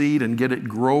sprout the seed and get it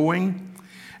growing.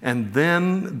 And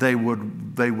then they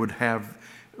would have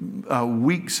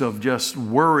weeks of just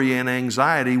worry and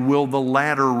anxiety. Will the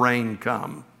latter rain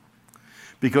come?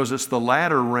 Because it's the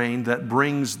latter rain that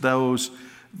brings those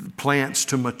plants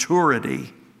to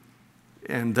maturity,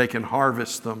 and they can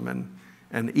harvest them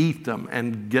and eat them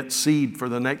and get seed for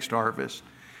the next harvest.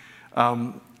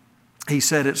 He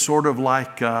said it's sort of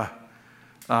like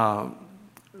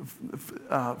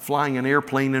flying an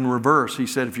airplane in reverse. He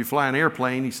said if you fly an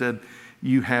airplane, he said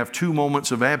you have 2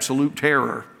 moments of absolute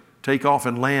terror, takeoff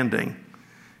and landing,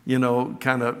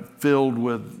 kind of filled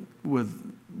with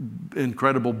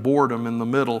incredible boredom in the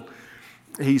middle.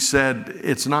 He said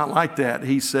it's not like that.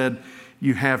 He said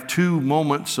you have 2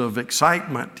 moments of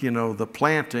excitement, the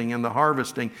planting and the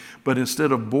harvesting, but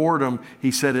instead of boredom, he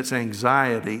said it's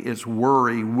anxiety, it's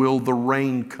worry. Will the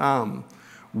rain come?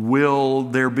 Will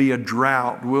there be a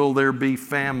drought? Will there be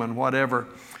famine? Whatever.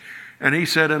 And he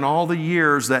said in all the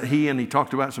years that he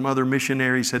talked about some other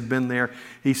missionaries had been there,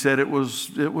 he said it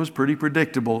was pretty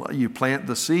predictable. You plant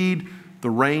the seed, the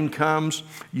rain comes,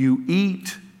 you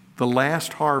eat the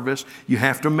last harvest. You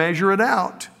have to measure it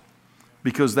out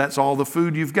because that's all the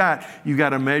food you've got. You've got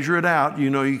to measure it out.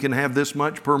 You can have this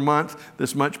much per month,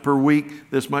 this much per week,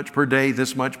 this much per day,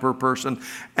 this much per person.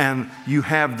 And you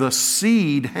have the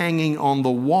seed hanging on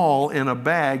the wall in a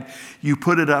bag. You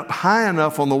put it up high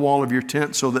enough on the wall of your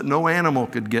tent so that no animal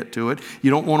could get to it.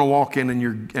 You don't want to walk in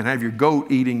and have your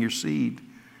goat eating your seed.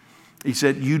 He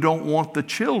said, you don't want the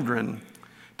children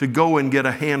to go and get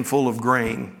a handful of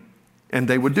grain. And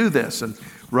they would do this and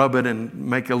rub it and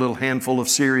make a little handful of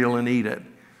cereal and eat it.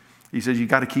 He says, you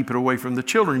got to keep it away from the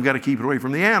children. You got to keep it away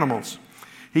from the animals.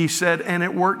 He said, and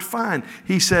it worked fine.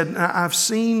 He said, I've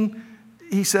seen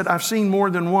more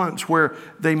than once where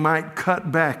they might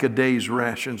cut back a day's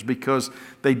rations because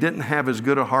they didn't have as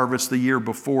good a harvest the year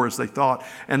before as they thought.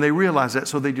 And they realized that,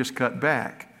 so they just cut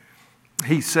back.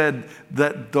 He said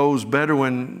that those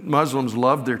Bedouin Muslims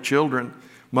loved their children.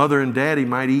 Mother and daddy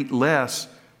might eat less,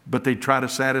 but they'd try to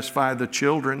satisfy the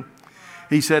children.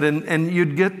 He said, and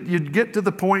you'd get to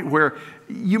the point where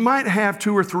you might have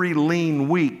 2 or 3 lean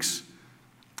weeks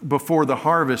before the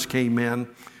harvest came in,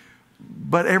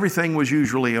 but everything was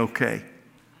usually okay.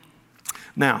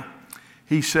 Now,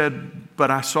 he said,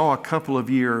 but I saw a couple of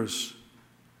years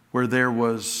where there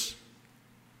was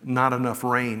not enough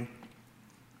rain.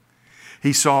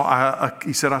 He said,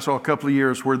 I saw a couple of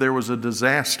years where there was a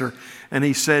disaster. And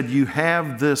he said, you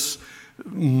have this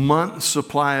month's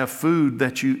supply of food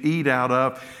that you eat out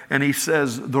of. And he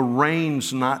says, the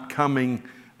rain's not coming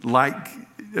like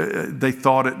they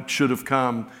thought it should have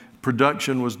come.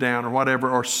 Production was down or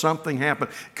whatever, or something happened.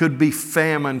 Could be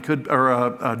famine, or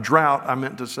a drought, I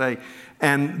meant to say.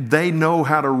 And they know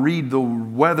how to read the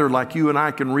weather like you and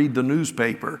I can read the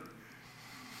newspaper.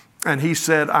 And he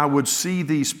said, I would see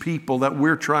these people that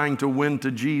we're trying to win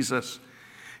to Jesus.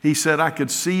 He said, I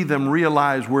could see them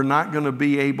realize we're not going to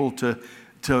be able to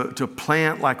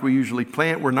plant like we usually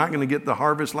plant. We're not going to get the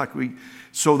harvest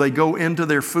so they go into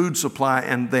their food supply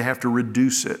and they have to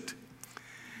reduce it.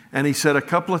 And he said, a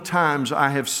couple of times I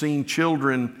have seen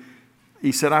children,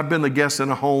 he said, I've been the guest in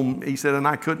a home, he said, and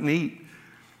I couldn't eat.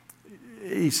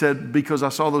 he said, because I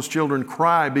saw those children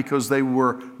cry because they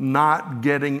were not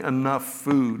getting enough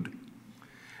food.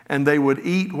 And they would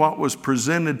eat what was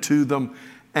presented to them,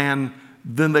 and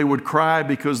then they would cry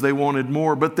because they wanted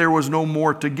more. But there was no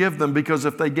more to give them, because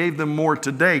if they gave them more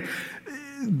today,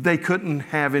 they couldn't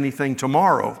have anything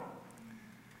tomorrow.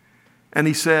 And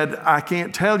he said, I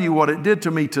can't tell you what it did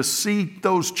to me to see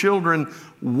those children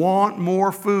want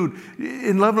more food.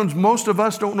 In loved ones, most of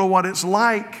us don't know what it's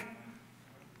like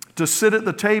to sit at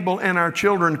the table and our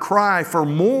children cry for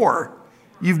more.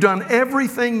 You've done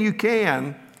everything you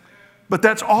can, but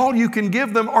that's all you can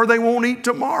give them, or they won't eat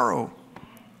tomorrow.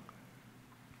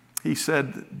 He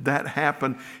said that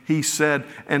happened. He said,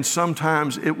 and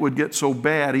sometimes it would get so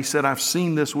bad. He said, I've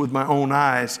seen this with my own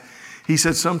eyes. He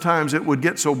said sometimes it would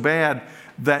get so bad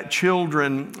that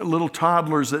children, little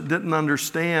toddlers that didn't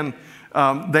understand,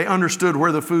 they understood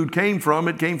where the food came from.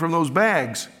 It came from those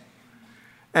bags.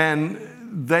 And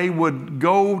they would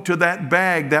go to that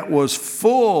bag that was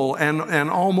full and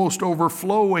almost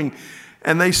overflowing.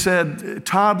 And they said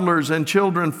toddlers and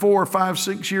children 4, 5,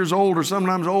 6 years old or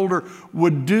sometimes older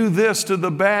would do this to the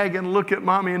bag and look at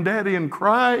mommy and daddy and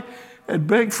cry and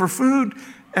beg for food.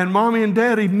 And mommy and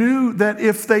daddy knew that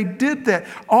if they did that,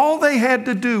 all they had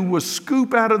to do was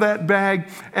scoop out of that bag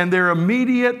and their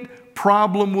immediate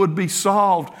problem would be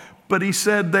solved. But he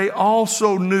said they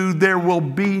also knew there will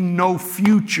be no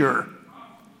future.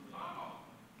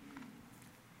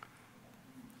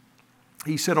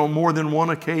 He said on more than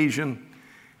one occasion,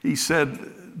 he said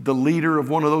the leader of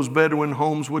one of those Bedouin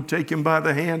homes would take him by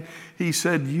the hand. He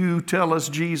said, you tell us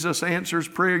Jesus answers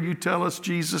prayer. You tell us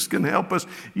Jesus can help us.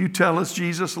 You tell us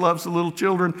Jesus loves the little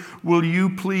children. Will you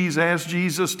please ask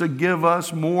Jesus to give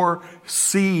us more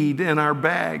seed in our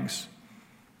bags?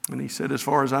 And he said, as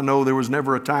far as I know, there was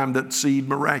never a time that seed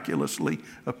miraculously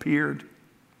appeared.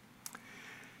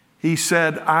 He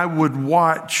said, I would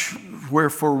watch where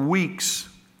for weeks,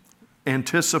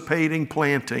 anticipating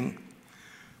planting,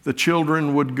 the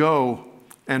children would go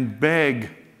and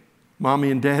beg mommy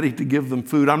and daddy to give them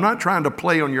food. I'm not trying to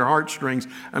play on your heartstrings.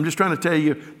 I'm just trying to tell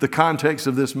you the context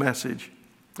of this message,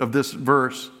 of this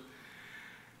verse.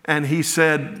 And he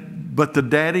said, but the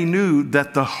daddy knew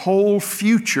that the whole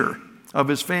future of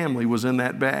his family was in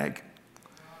that bag.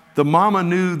 The mama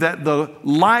knew that the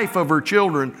life of her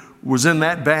children was in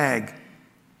that bag.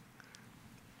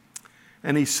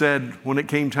 And he said, when it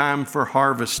came time for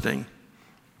harvesting,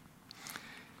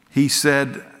 he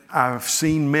said, I've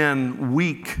seen men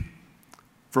weak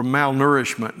from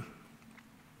malnourishment.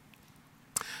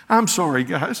 I'm sorry,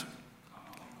 guys.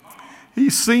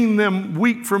 He's seen them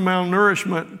weak from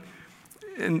malnourishment.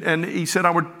 And he said, I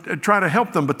would try to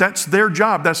help them, but that's their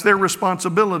job. That's their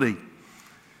responsibility.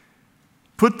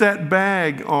 Put that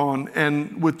bag on,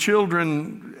 and with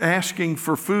children asking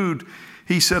for food,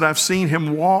 he said, I've seen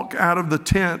him walk out of the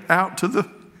tent out to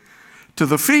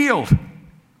the field.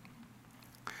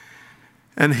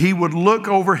 And he would look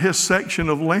over his section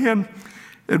of land,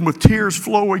 and with tears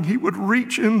flowing, he would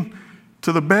reach in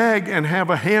to the bag and have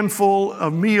a handful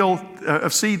of meal,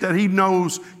 of seed that he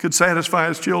knows could satisfy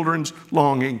his children's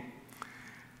longing.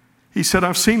 He said,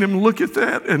 I've seen him look at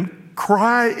that and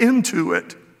cry into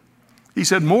it. He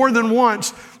said, more than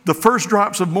once, the first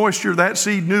drops of moisture that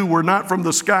seed knew were not from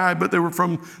the sky, but they were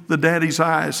from the daddy's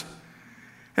eyes.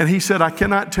 And he said, I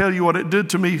cannot tell you what it did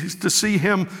to me to see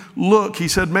him look. He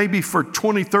said, maybe for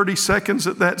 20, 30 seconds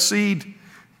at that seed.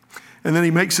 And then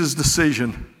he makes his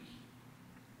decision.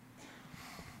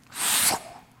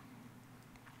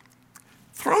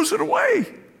 Throws it away.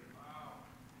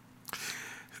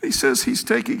 And he says he's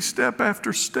taking step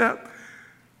after step,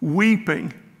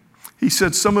 weeping. He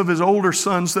said some of his older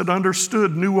sons that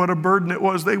understood knew what a burden it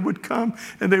was. They would come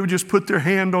and they would just put their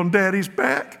hand on daddy's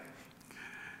back.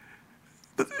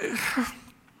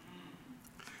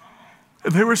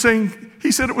 And they were saying,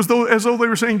 he said it was as though they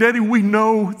were saying, Daddy, we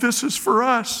know this is for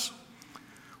us.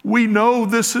 We know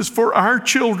this is for our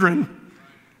children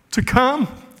to come.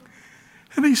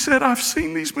 And he said, I've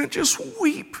seen these men just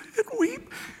weep and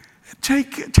weep and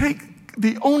take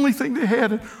the only thing they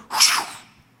had and whoosh,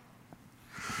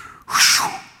 whoosh,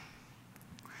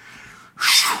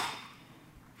 whoosh,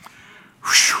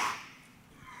 whoosh.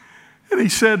 And he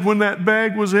said when that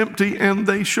bag was empty and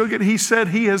they shook it, he said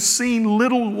he has seen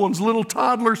little ones, little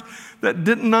toddlers that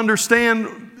didn't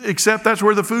understand, except that's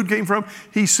where the food came from.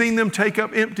 He's seen them take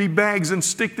up empty bags and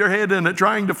stick their head in it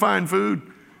trying to find food.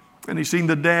 And he's seen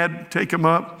the dad take them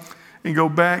up and go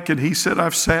back. And he said,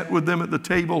 I've sat with them at the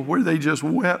table where they just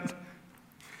wept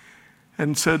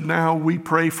and said, now we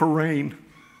pray for rain.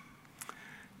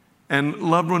 And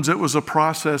loved ones, it was a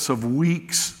process of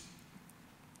weeks.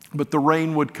 But the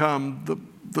rain would come.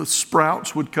 the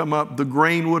sprouts would come up, the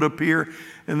grain would appear,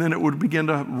 and then it would begin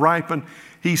to ripen.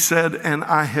 He said, and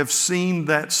I have seen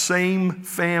that same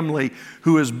family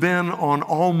who has been on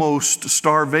almost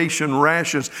starvation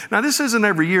rations. Now, this isn't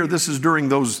every year. This is during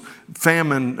those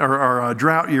famine or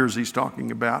drought years he's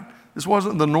talking about. This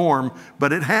wasn't the norm,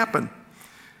 but it happened.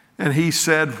 And he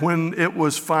said when it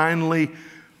was finally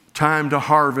time to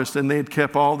harvest and they had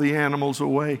kept all the animals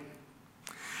away,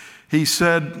 he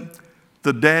said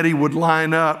the daddy would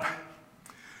line up.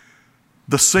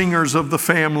 The singers of the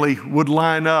family would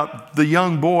line up. The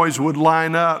young boys would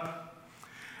line up.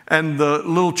 And the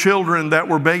little children that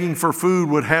were begging for food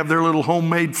would have their little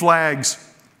homemade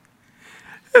flags.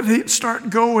 And he'd start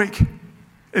going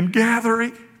and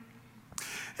gathering.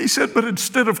 He said, but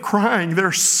instead of crying,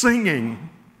 they're singing.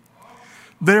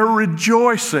 They're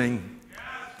rejoicing.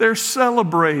 They're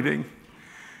celebrating.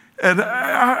 And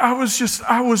I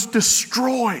was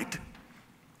destroyed.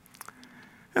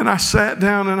 And I sat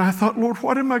down and I thought, Lord,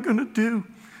 what am I going to do?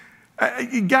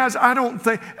 Guys, I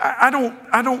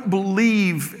don't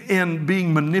believe in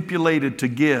being manipulated to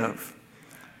give.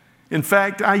 In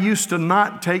fact, I used to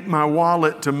not take my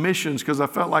wallet to missions because I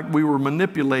felt like we were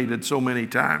manipulated so many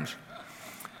times.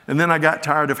 And then I got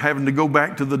tired of having to go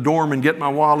back to the dorm and get my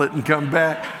wallet and come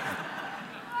back.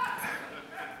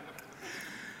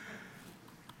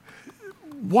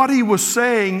 What he was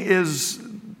saying is,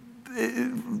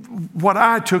 what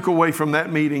I took away from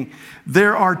that meeting,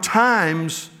 there are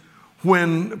times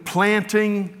when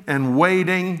planting and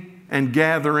waiting and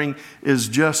gathering is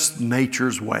just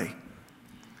nature's way.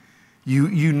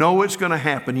 You know it's going to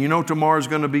happen. You know tomorrow's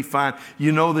going to be fine.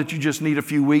 You know that you just need a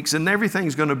few weeks and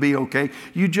everything's going to be okay.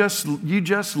 You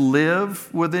just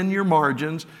live within your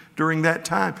margins during that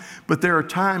time. But there are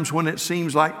times when it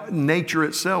seems like nature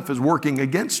itself is working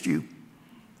against you.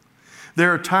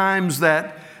 There are times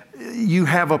that you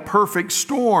have a perfect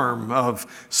storm of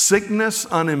sickness,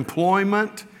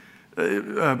 unemployment,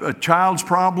 a child's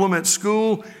problem at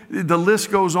school. The list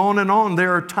goes on and on.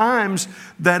 There are times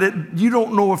that you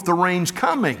don't know if the rain's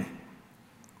coming.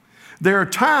 There are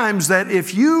times that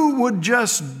if you would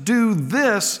just do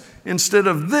this instead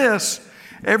of this,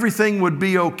 everything would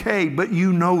be okay, but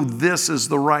you know this is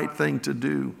the right thing to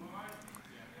do.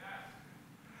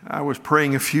 I was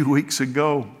praying a few weeks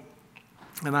ago,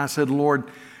 and I said,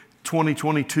 Lord,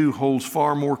 2022 holds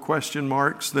far more question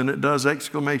marks than it does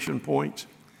exclamation points.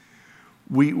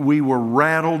 We were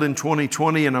rattled in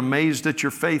 2020 and amazed at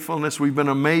your faithfulness. We've been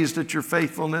amazed at your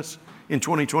faithfulness in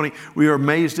 2020. We are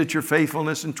amazed at your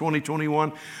faithfulness in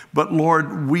 2021. But Lord,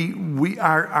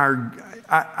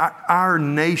 our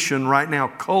nation right now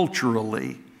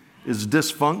culturally is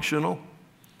dysfunctional.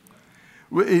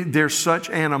 There's such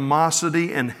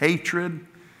animosity and hatred.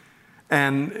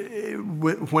 And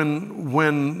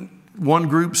when one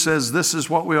group says this is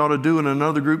what we ought to do and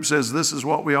another group says this is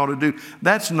what we ought to do,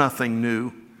 that's nothing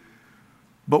new.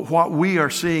 But what we are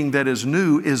seeing that is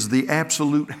new is the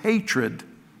absolute hatred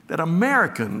that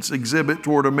Americans exhibit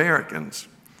toward Americans.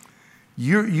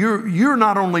 You're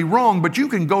not only wrong, but you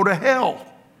can go to hell.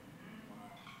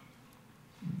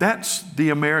 That's the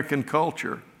American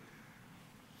culture.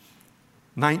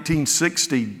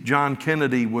 1960, John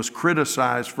Kennedy was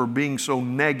criticized for being so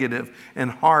negative and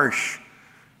harsh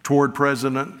toward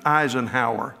President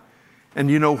Eisenhower. And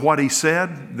you know what he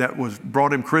said that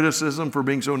brought him criticism for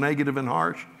being so negative and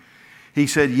harsh? He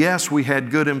said, yes, we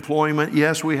had good employment.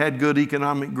 Yes, we had good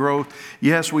economic growth.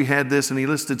 Yes, we had this. And he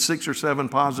listed 6 or 7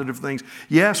 positive things.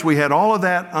 Yes, we had all of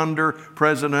that under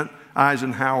President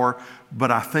Eisenhower, but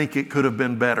I think it could have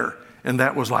been better. And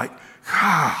that was like,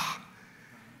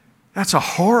 that's a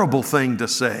horrible thing to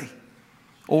say.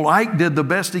 Old Ike did the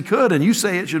best he could, and you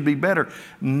say it should be better.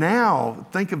 Now,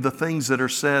 think of the things that are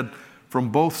said from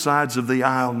both sides of the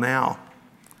aisle now.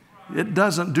 It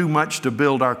doesn't do much to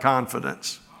build our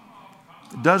confidence.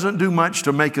 It doesn't do much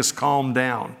to make us calm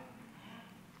down.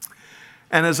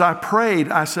 And as I prayed,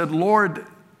 I said, Lord,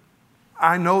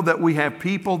 I know that we have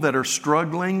people that are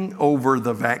struggling over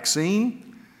the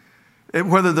vaccine.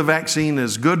 Whether the vaccine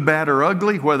is good, bad, or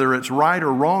ugly, whether it's right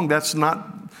or wrong, that's not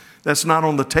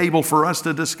on the table for us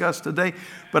to discuss today.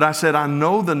 But I said, I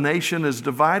know the nation is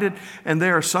divided, and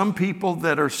there are some people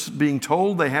that are being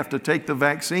told they have to take the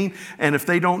vaccine, and if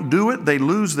they don't do it, they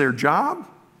lose their job.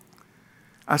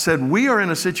 I said, we are in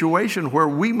a situation where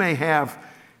we may have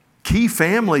key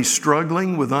families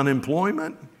struggling with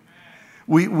unemployment.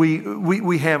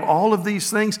 We have all of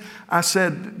these things. I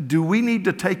said, do we need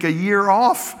to take a year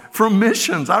off from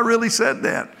missions? I really said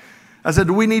that. I said,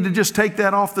 do we need to just take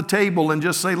that off the table and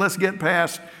just say, let's get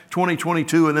past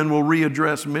 2022 and then we'll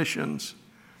readdress missions?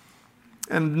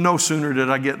 And no sooner did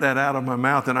I get that out of my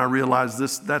mouth than I realized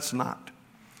that's not,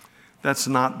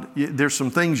 there's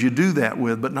some things you do that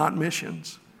with, but not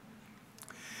missions.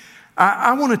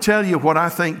 I want to tell you what I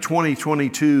think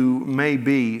 2022 may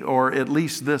be, or at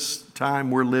least this time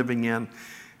we're living in.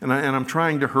 And I'm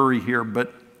trying to hurry here,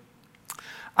 but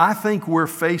I think we're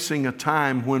facing a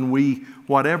time when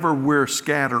whatever we're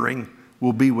scattering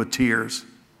will be with tears.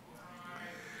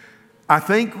 I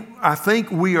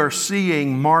think we are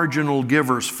seeing marginal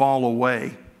givers fall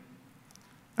away.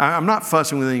 I'm not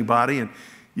fussing with anybody, and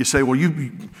you say, well,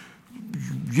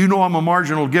 you know I'm a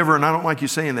marginal giver, and I don't like you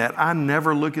saying that. I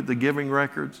never look at the giving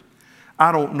records.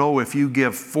 I don't know if you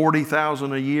give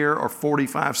 $40,000 a year or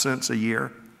 45 cents a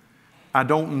year. I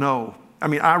don't know. I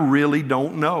mean, I really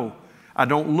don't know. I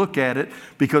don't look at it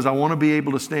because I want to be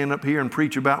able to stand up here and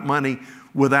preach about money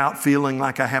without feeling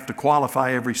like I have to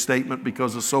qualify every statement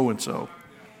because of so-and-so.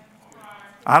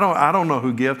 I don't know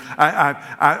who gives.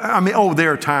 I mean,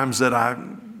 there are times that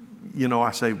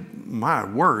I say, my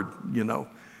word,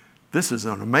 this is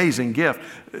an amazing gift.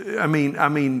 I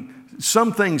mean,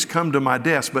 some things come to my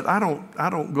desk, but I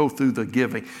don't go through the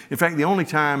giving. In fact, the only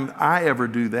time I ever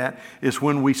do that is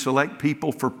when we select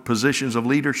people for positions of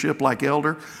leadership like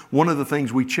elder. One of the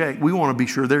things we check, we want to be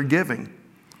sure they're giving.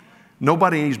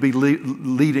 Nobody needs to be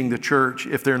leading the church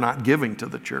if they're not giving to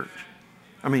the church.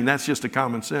 I mean, that's just a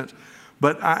common sense.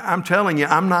 But I'm telling you,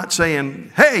 I'm not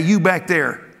saying, hey, you back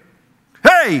there.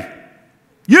 Hey,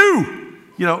 you,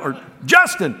 or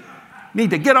Justin,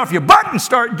 need to get off your butt and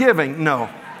start giving. No,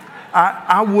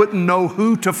 I wouldn't know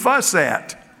who to fuss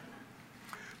at.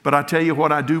 But I tell you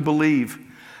what I do believe.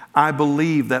 I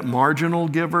believe that marginal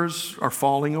givers are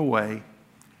falling away.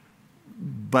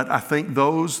 But I think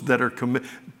those that are committed,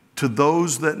 to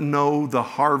those that know the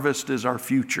harvest is our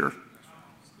future,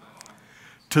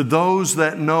 to those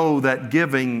that know that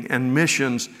giving and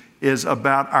missions is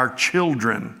about our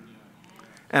children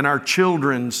and our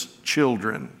children's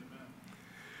children,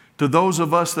 to those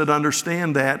of us that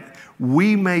understand that,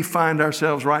 we may find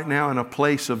ourselves right now in a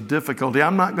place of difficulty.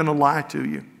 I'm not going to lie to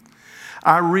you.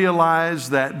 I realize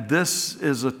that this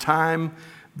is a time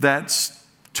that's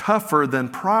tougher than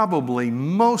probably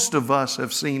most of us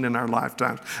have seen in our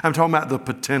lifetimes. I'm talking about the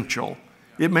potential.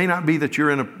 It may not be that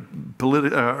you're in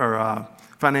a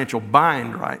financial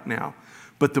bind right now,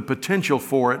 but the potential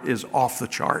for it is off the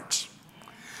charts.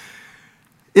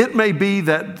 It may be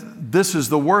that this is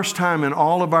the worst time in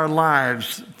all of our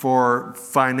lives for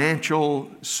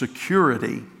financial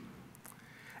security,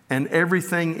 and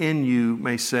everything in you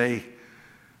may say,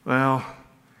 well,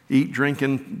 eat, drink,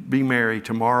 and be merry.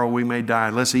 Tomorrow we may die.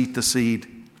 Let's eat the seed.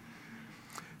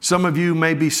 Some of you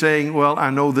may be saying, well, I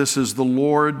know this is the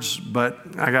Lord's, but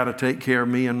I got to take care of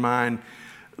me and mine.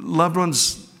 Loved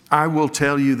ones, I will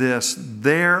tell you this.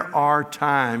 There are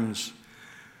times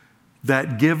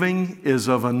that giving is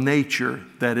of a nature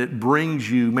that it brings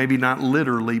you, maybe not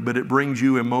literally, but it brings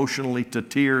you emotionally to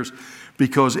tears,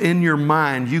 because in your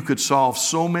mind you could solve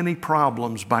so many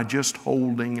problems by just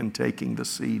holding and taking the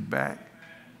seed back.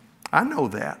 I know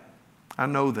that. I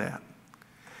know that.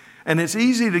 And it's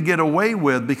easy to get away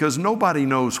with because nobody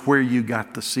knows where you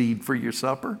got the seed for your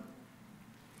supper.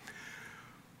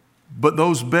 But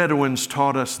those Bedouins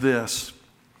taught us this.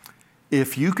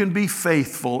 If you can be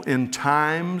faithful in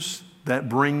times that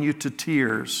bring you to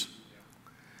tears,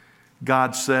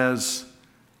 God says,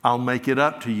 I'll make it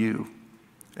up to you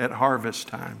at harvest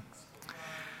time.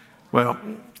 Well,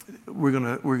 we're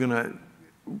gonna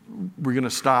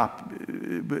stop.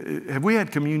 Have we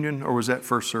had communion, or was that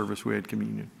first service we had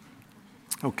communion?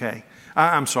 Okay,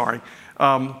 I'm sorry.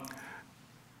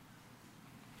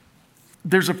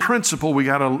 There's a principle we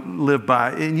got to live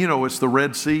by, and it's the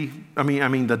Red Sea.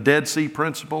 The Dead Sea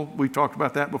principle. We've talked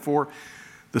about that before.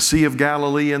 The Sea of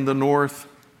Galilee in the north,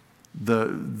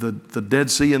 the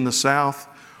Dead Sea in the south,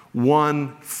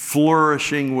 one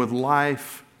flourishing with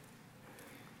life.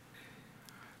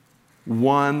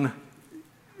 One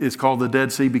is called the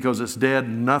Dead Sea because it's dead.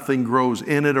 Nothing grows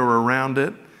in it or around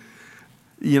it.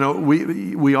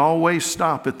 We always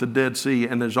stop at the Dead Sea,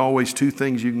 and there's always two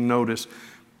things you can notice.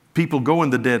 People go in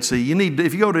the Dead Sea.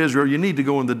 If you go to Israel, you need to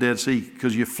go in the Dead Sea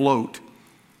because you float.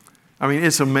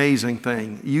 It's an amazing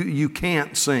thing. You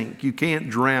can't sink. You can't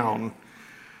drown,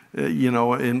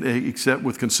 except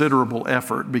with considerable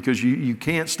effort, because you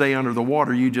can't stay under the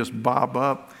water. You just bob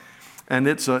up. And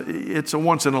it's a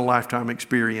once-in-a-lifetime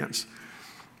experience.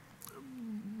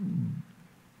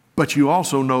 But you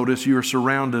also notice you're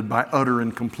surrounded by utter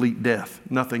and complete death.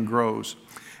 Nothing grows.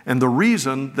 And the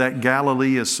reason that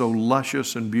Galilee is so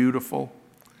luscious and beautiful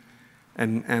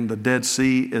and the Dead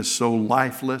Sea is so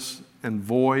lifeless and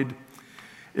void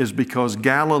is because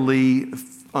Galilee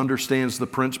understands the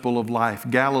principle of life.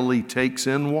 Galilee takes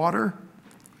in water,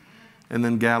 and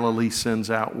then Galilee sends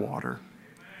out water.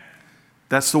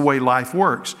 That's the way life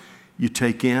works. You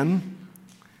take in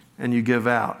and you give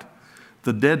out.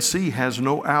 The Dead Sea has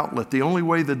no outlet. The only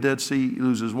way the Dead Sea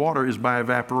loses water is by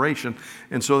evaporation.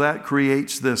 And so that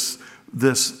creates this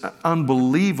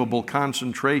unbelievable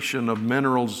concentration of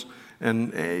minerals,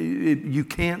 and you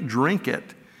can't drink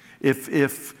it.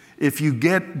 If you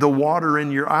get the water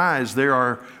in your eyes, there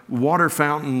are water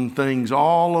fountain things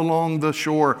all along the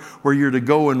shore where you're to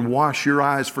go and wash your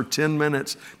eyes for 10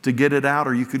 minutes to get it out,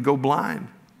 or you could go blind.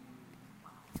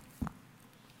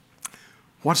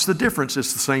 What's the difference?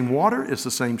 It's the same water, it's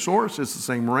the same source, it's the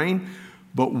same rain,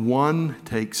 but one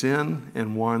takes in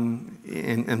and one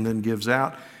and then gives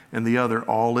out, and the other,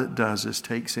 all it does is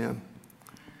takes in.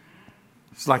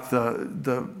 It's like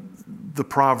the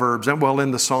Proverbs, and well, in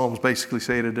the Psalms basically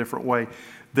say it a different way.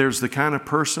 There's the kind of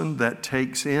person that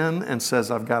takes in and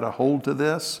says, I've got to hold to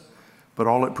this, but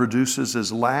all it produces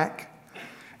is lack.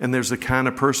 And there's the kind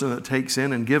of person that takes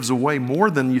in and gives away more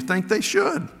than you think they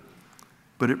should,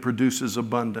 but it produces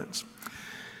abundance.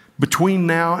 Between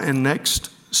now and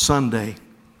next Sunday,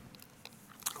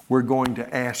 we're going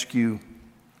to ask you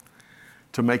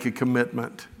to make a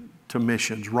commitment to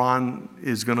missions. Ron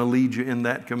is going to lead you in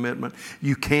that commitment.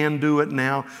 You can do it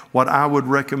now. What I would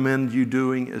recommend you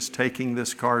doing is taking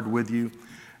this card with you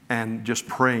and just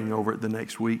praying over it the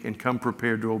next week, and come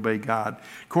prepared to obey God.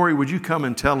 Corey, would you come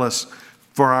and tell us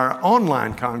for our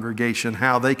online congregation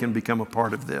how they can become a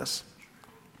part of this?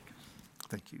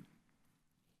 Thank you.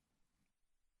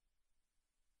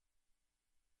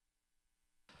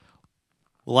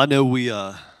 Well, I know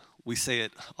we say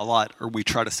it a lot, or we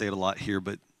try to say it a lot here,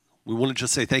 but we want to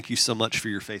just say thank you so much for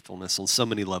your faithfulness on so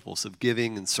many levels of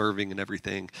giving and serving and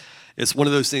everything. It's one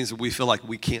of those things that we feel like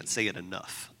we can't say it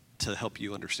enough to help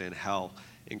you understand how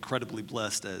incredibly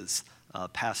blessed as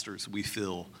pastors we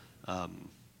feel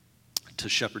to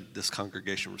shepherd this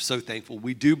congregation. We're so thankful.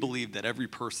 We do believe that every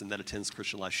person that attends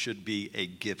Christian Life should be a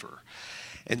giver.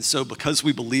 And so because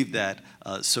we believe that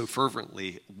so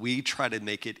fervently, we try to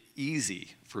make it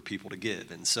easy for people to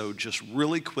give. And so just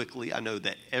really quickly, I know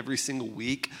that every single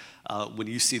week when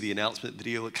you see the announcement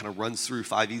video, it kind of runs through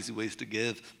 5 easy ways to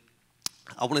give.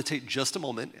 I want to take just a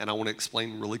moment and I want to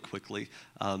explain really quickly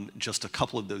just a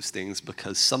couple of those things,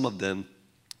 because some of them,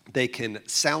 they can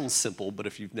sound simple, but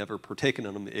if you've never partaken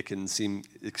in them, it can seem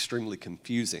extremely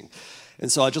confusing.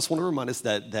 And so I just want to remind us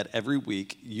that every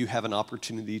week you have an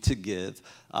opportunity to give.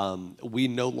 We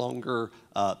no longer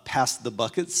pass the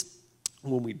buckets.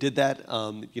 When we did that,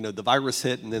 the virus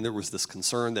hit, and then there was this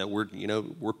concern that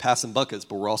we're passing buckets,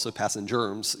 but we're also passing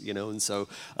germs, and so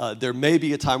there may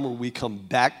be a time where we come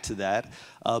back to that.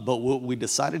 But what we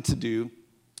decided to do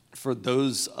for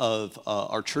those of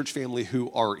our church family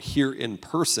who are here in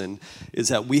person is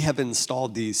that we have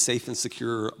installed these safe and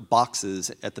secure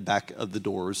boxes at the back of the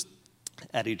doors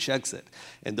at each exit.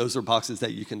 And those are boxes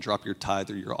that you can drop your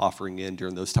tithe or your offering in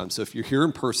during those times. So if you're here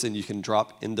in person, you can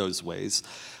drop in those ways.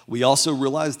 We also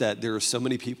realize that there are so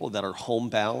many people that are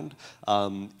homebound.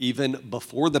 Even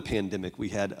before the pandemic, we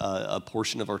had a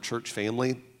portion of our church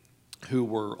family who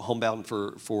were homebound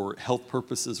for health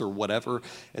purposes or whatever.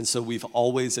 And so we've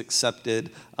always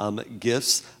accepted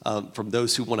gifts from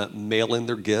those who want to mail in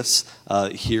their gifts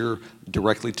here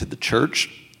directly to the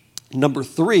church. Number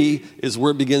 3 is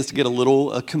where it begins to get a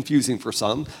little confusing for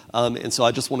some. And so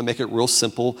I just want to make it real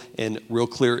simple and real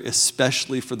clear,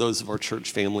 especially for those of our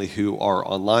church family who are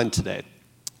online today.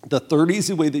 The third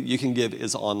easy way that you can give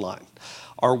is online.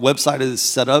 Our website is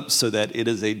set up so that it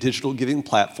is a digital giving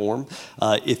platform.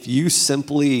 If you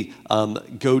simply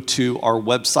go to our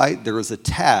website, there is a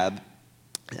tab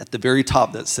at the very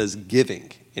top that says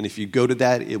Giving. And if you go to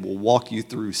that, it will walk you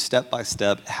through step by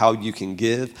step how you can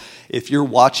give. If you're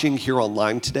watching here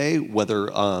online today,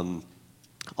 whether on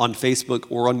Facebook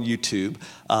or on YouTube,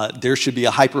 there should be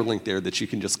a hyperlink there that you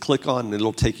can just click on, and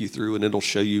it'll take you through and it'll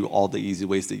show you all the easy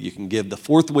ways that you can give. The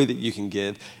fourth way that you can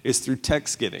give is through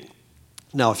text giving.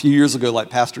 Now, a few years ago, like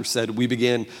Pastor said, we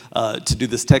began to do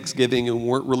this text giving and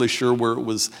weren't really sure where it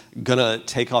was going to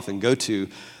take off and go to.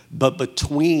 But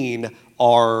between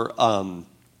our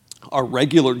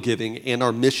regular giving and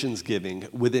our missions giving,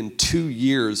 within 2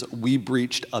 years, we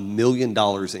breached $1 million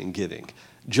in giving,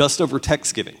 just over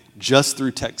text giving, just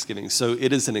through text giving. So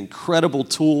it is an incredible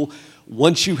tool.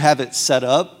 Once you have it set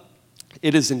up,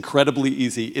 it is incredibly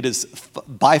easy. It is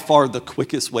by far the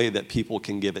quickest way that people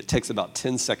can give. It takes about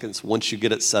 10 seconds once you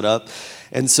get it set up.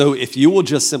 And so if you will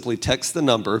just simply text the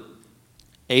number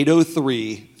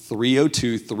 803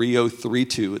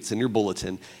 302-3032. It's in your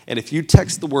bulletin. And if you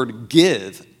text the word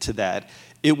give to that,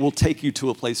 it will take you to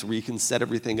a place where you can set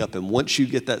everything up. And once you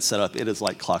get that set up, it is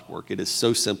like clockwork. It is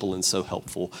so simple and so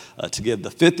helpful to give. The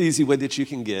fifth easy way that you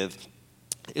can give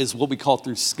is what we call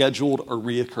through scheduled or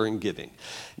reoccurring giving.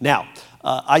 Now,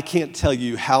 I can't tell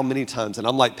you how many times, and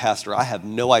I'm like, Pastor, I have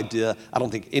no idea. I don't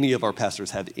think any of our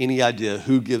pastors have any idea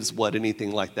who gives what,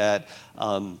 anything like that.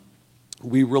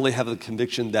 We really have the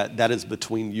conviction that that is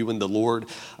between you and the Lord.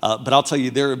 But I'll tell you,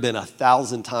 there have been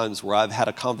 1,000 times where I've had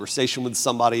a conversation with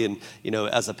somebody, and,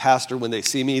 as a pastor, when they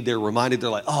see me, they're reminded, they're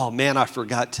like, oh man, I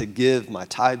forgot to give my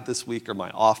tithe this week or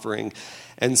my offering.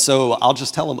 And so I'll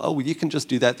just tell them, oh, well, you can just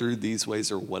do that through these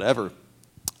ways or whatever.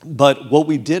 But what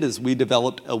we did is we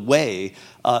developed a way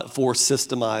for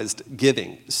systemized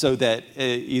giving so that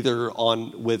either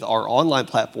with our online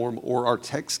platform or our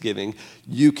text giving,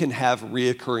 you can have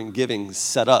reoccurring giving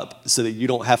set up so that you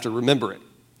don't have to remember it.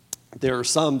 There are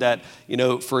some that,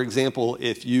 for example,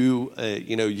 if you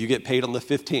get paid on the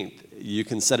 15th, you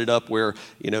can set it up where,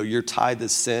 your tithe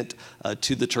is sent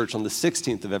to the church on the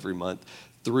 16th of every month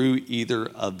through either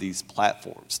of these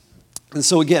platforms. And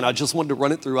so again, I just wanted to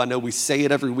run it through. I know we say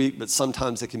it every week, but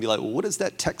sometimes it can be like, well, what is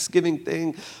that text giving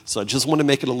thing? So I just want to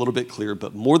make it a little bit clear.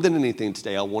 But more than anything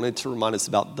today, I wanted to remind us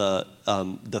about the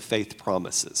faith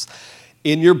promises.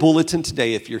 In your bulletin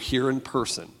today, if you're here in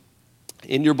person,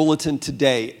 in your bulletin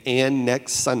today and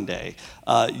next Sunday,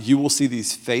 you will see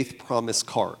these faith promise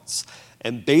cards.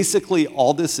 And basically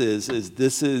all this is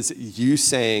you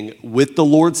saying, with the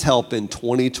Lord's help in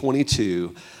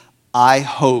 2022, I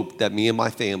hope that me and my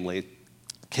family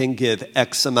can give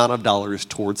X amount of dollars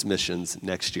towards missions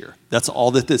next year. That's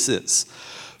all that this is.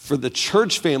 For the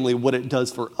church family, what it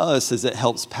does for us is it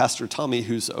helps Pastor Tommy,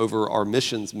 who's over our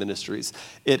missions ministries,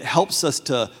 it helps us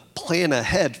to plan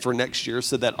ahead for next year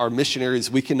so that our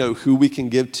missionaries, we can know who we can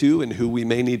give to and who we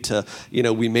may need to,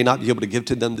 we may not be able to give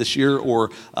to them this year,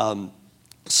 or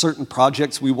certain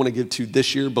projects we want to give to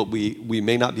this year, but we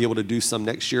may not be able to do some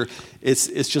next year.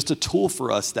 It's just a tool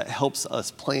for us that helps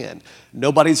us plan.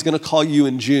 Nobody's going to call you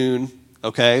in June,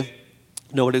 okay?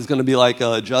 Nobody's going to be like,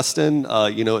 Justin,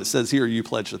 it says here you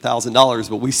pledged $1,000,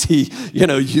 but we see,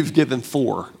 you've given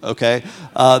 $4, okay?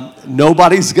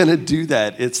 Nobody's going to do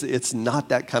that. It's not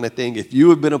that kind of thing. If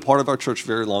you have been a part of our church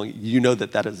very long, you know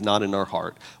that is not in our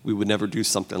heart. We would never do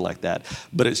something like that.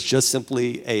 But it's just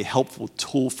simply a helpful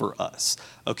tool for us,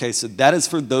 okay? So that is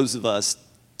for those of us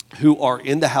who are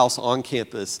in the house on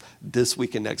campus this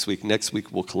week and next week. Next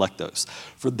week, we'll collect those.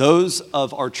 For those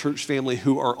of our church family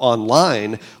who are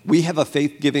online, we have a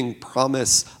faith-giving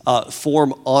promise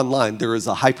form online. There is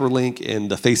a hyperlink in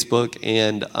the Facebook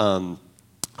and on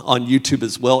YouTube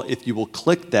as well. If you will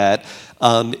click that,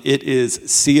 it is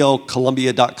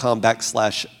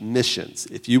clcolumbia.com/missions.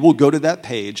 If you will go to that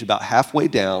page, about halfway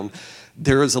down,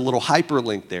 there is a little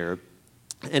hyperlink there.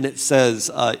 And it says,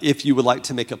 if you would like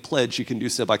to make a pledge, you can do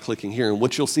so by clicking here. And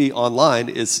what you'll see online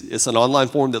is an online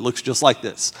form that looks just like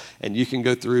this. And you can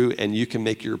go through and you can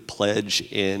make your pledge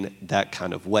in that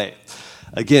kind of way.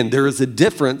 Again, there is a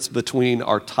difference between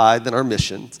our tithe and our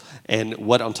missions. And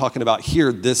what I'm talking about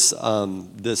here, this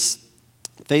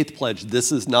faith pledge,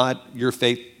 this is not your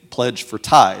faith pledge for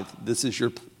tithe. This is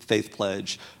your faith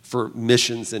pledge for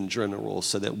missions in general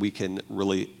so that we can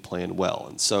really plan well.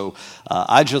 And so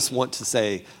I just want to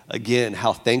say, again,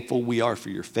 how thankful we are for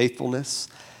your faithfulness.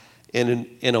 And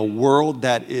in a world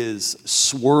that is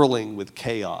swirling with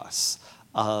chaos,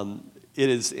 it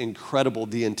is incredible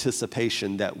the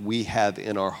anticipation that we have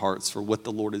in our hearts for what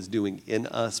the Lord is doing in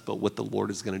us, but what the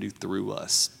Lord is going to do through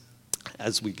us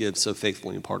as we give so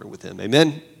faithfully and partner with him.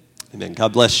 Amen? Amen.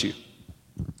 God bless you.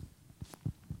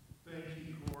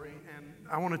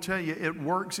 I want to tell you, it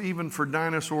works even for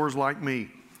dinosaurs like me.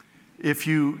 If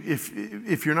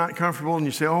you're not comfortable and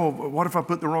you say, oh, what if I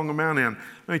put the wrong amount in?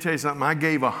 Let me tell you something. I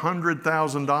gave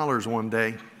 $100,000 one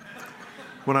day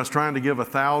when I was trying to give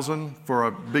 $1,000 for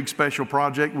a big special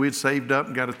project. We had saved up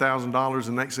and got $1,000.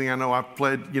 And next thing I know, I've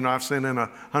sent in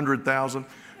 $100,000.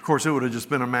 Of course, it would have just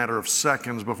been a matter of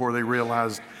seconds before they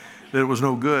realized that it was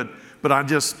no good. But I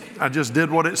just did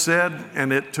what it said,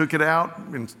 and it took it out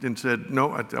and said,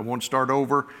 no, I want to start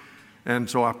over. And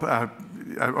so I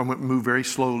went move very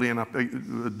slowly, and I paid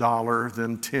 $1,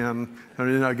 then 10, and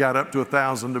then I got up to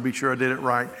 1,000 to be sure I did it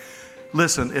right.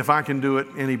 Listen, if I can do it,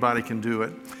 anybody can do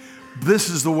it. This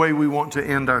is the way we want to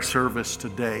end our service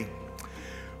today.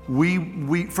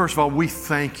 We first of all, we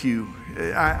thank you.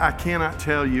 I cannot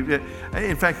tell you.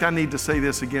 In fact, I need to say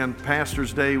this again.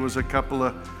 Pastor's Day was a couple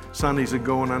of Sundays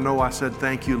ago, and I know I said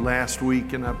thank you last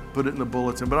week, and I put it in the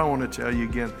bulletin, but I want to tell you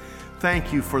again,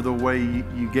 thank you for the way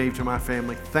you gave to my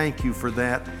family. Thank you for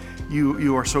that.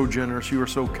 You are so generous. You are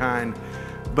so kind.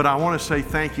 But I want to say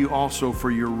thank you also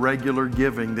for your regular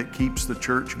giving that keeps the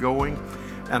church going.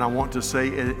 And I want to say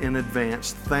in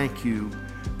advance, thank you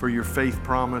for your faith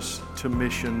promise to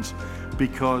missions,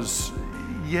 because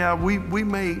yeah, we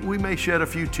may shed a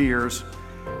few tears,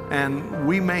 and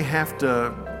we may have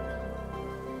to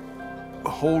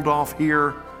hold off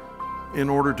here in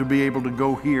order to be able to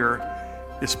go here,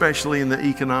 especially in the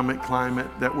economic climate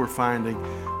that we're finding.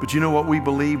 But you know what we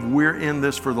believe? We're in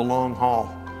this for the long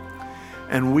haul.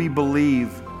 And we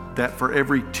believe that for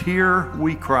every tear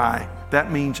we cry,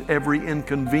 that means every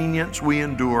inconvenience we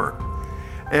endure,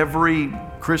 every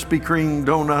Krispy Kreme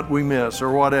donut we miss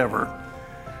or whatever,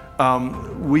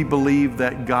 we believe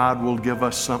that God will give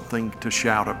us something to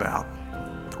shout about.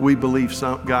 We believe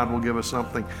God will give us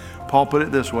something. Paul put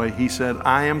it this way. He said,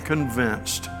 I am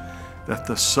convinced that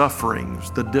the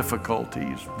sufferings, the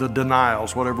difficulties, the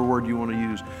denials, whatever word you want to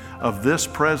use, of this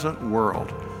present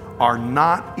world are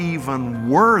not even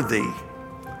worthy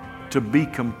to be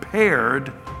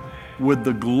compared with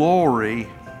the glory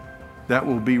that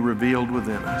will be revealed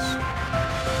within us.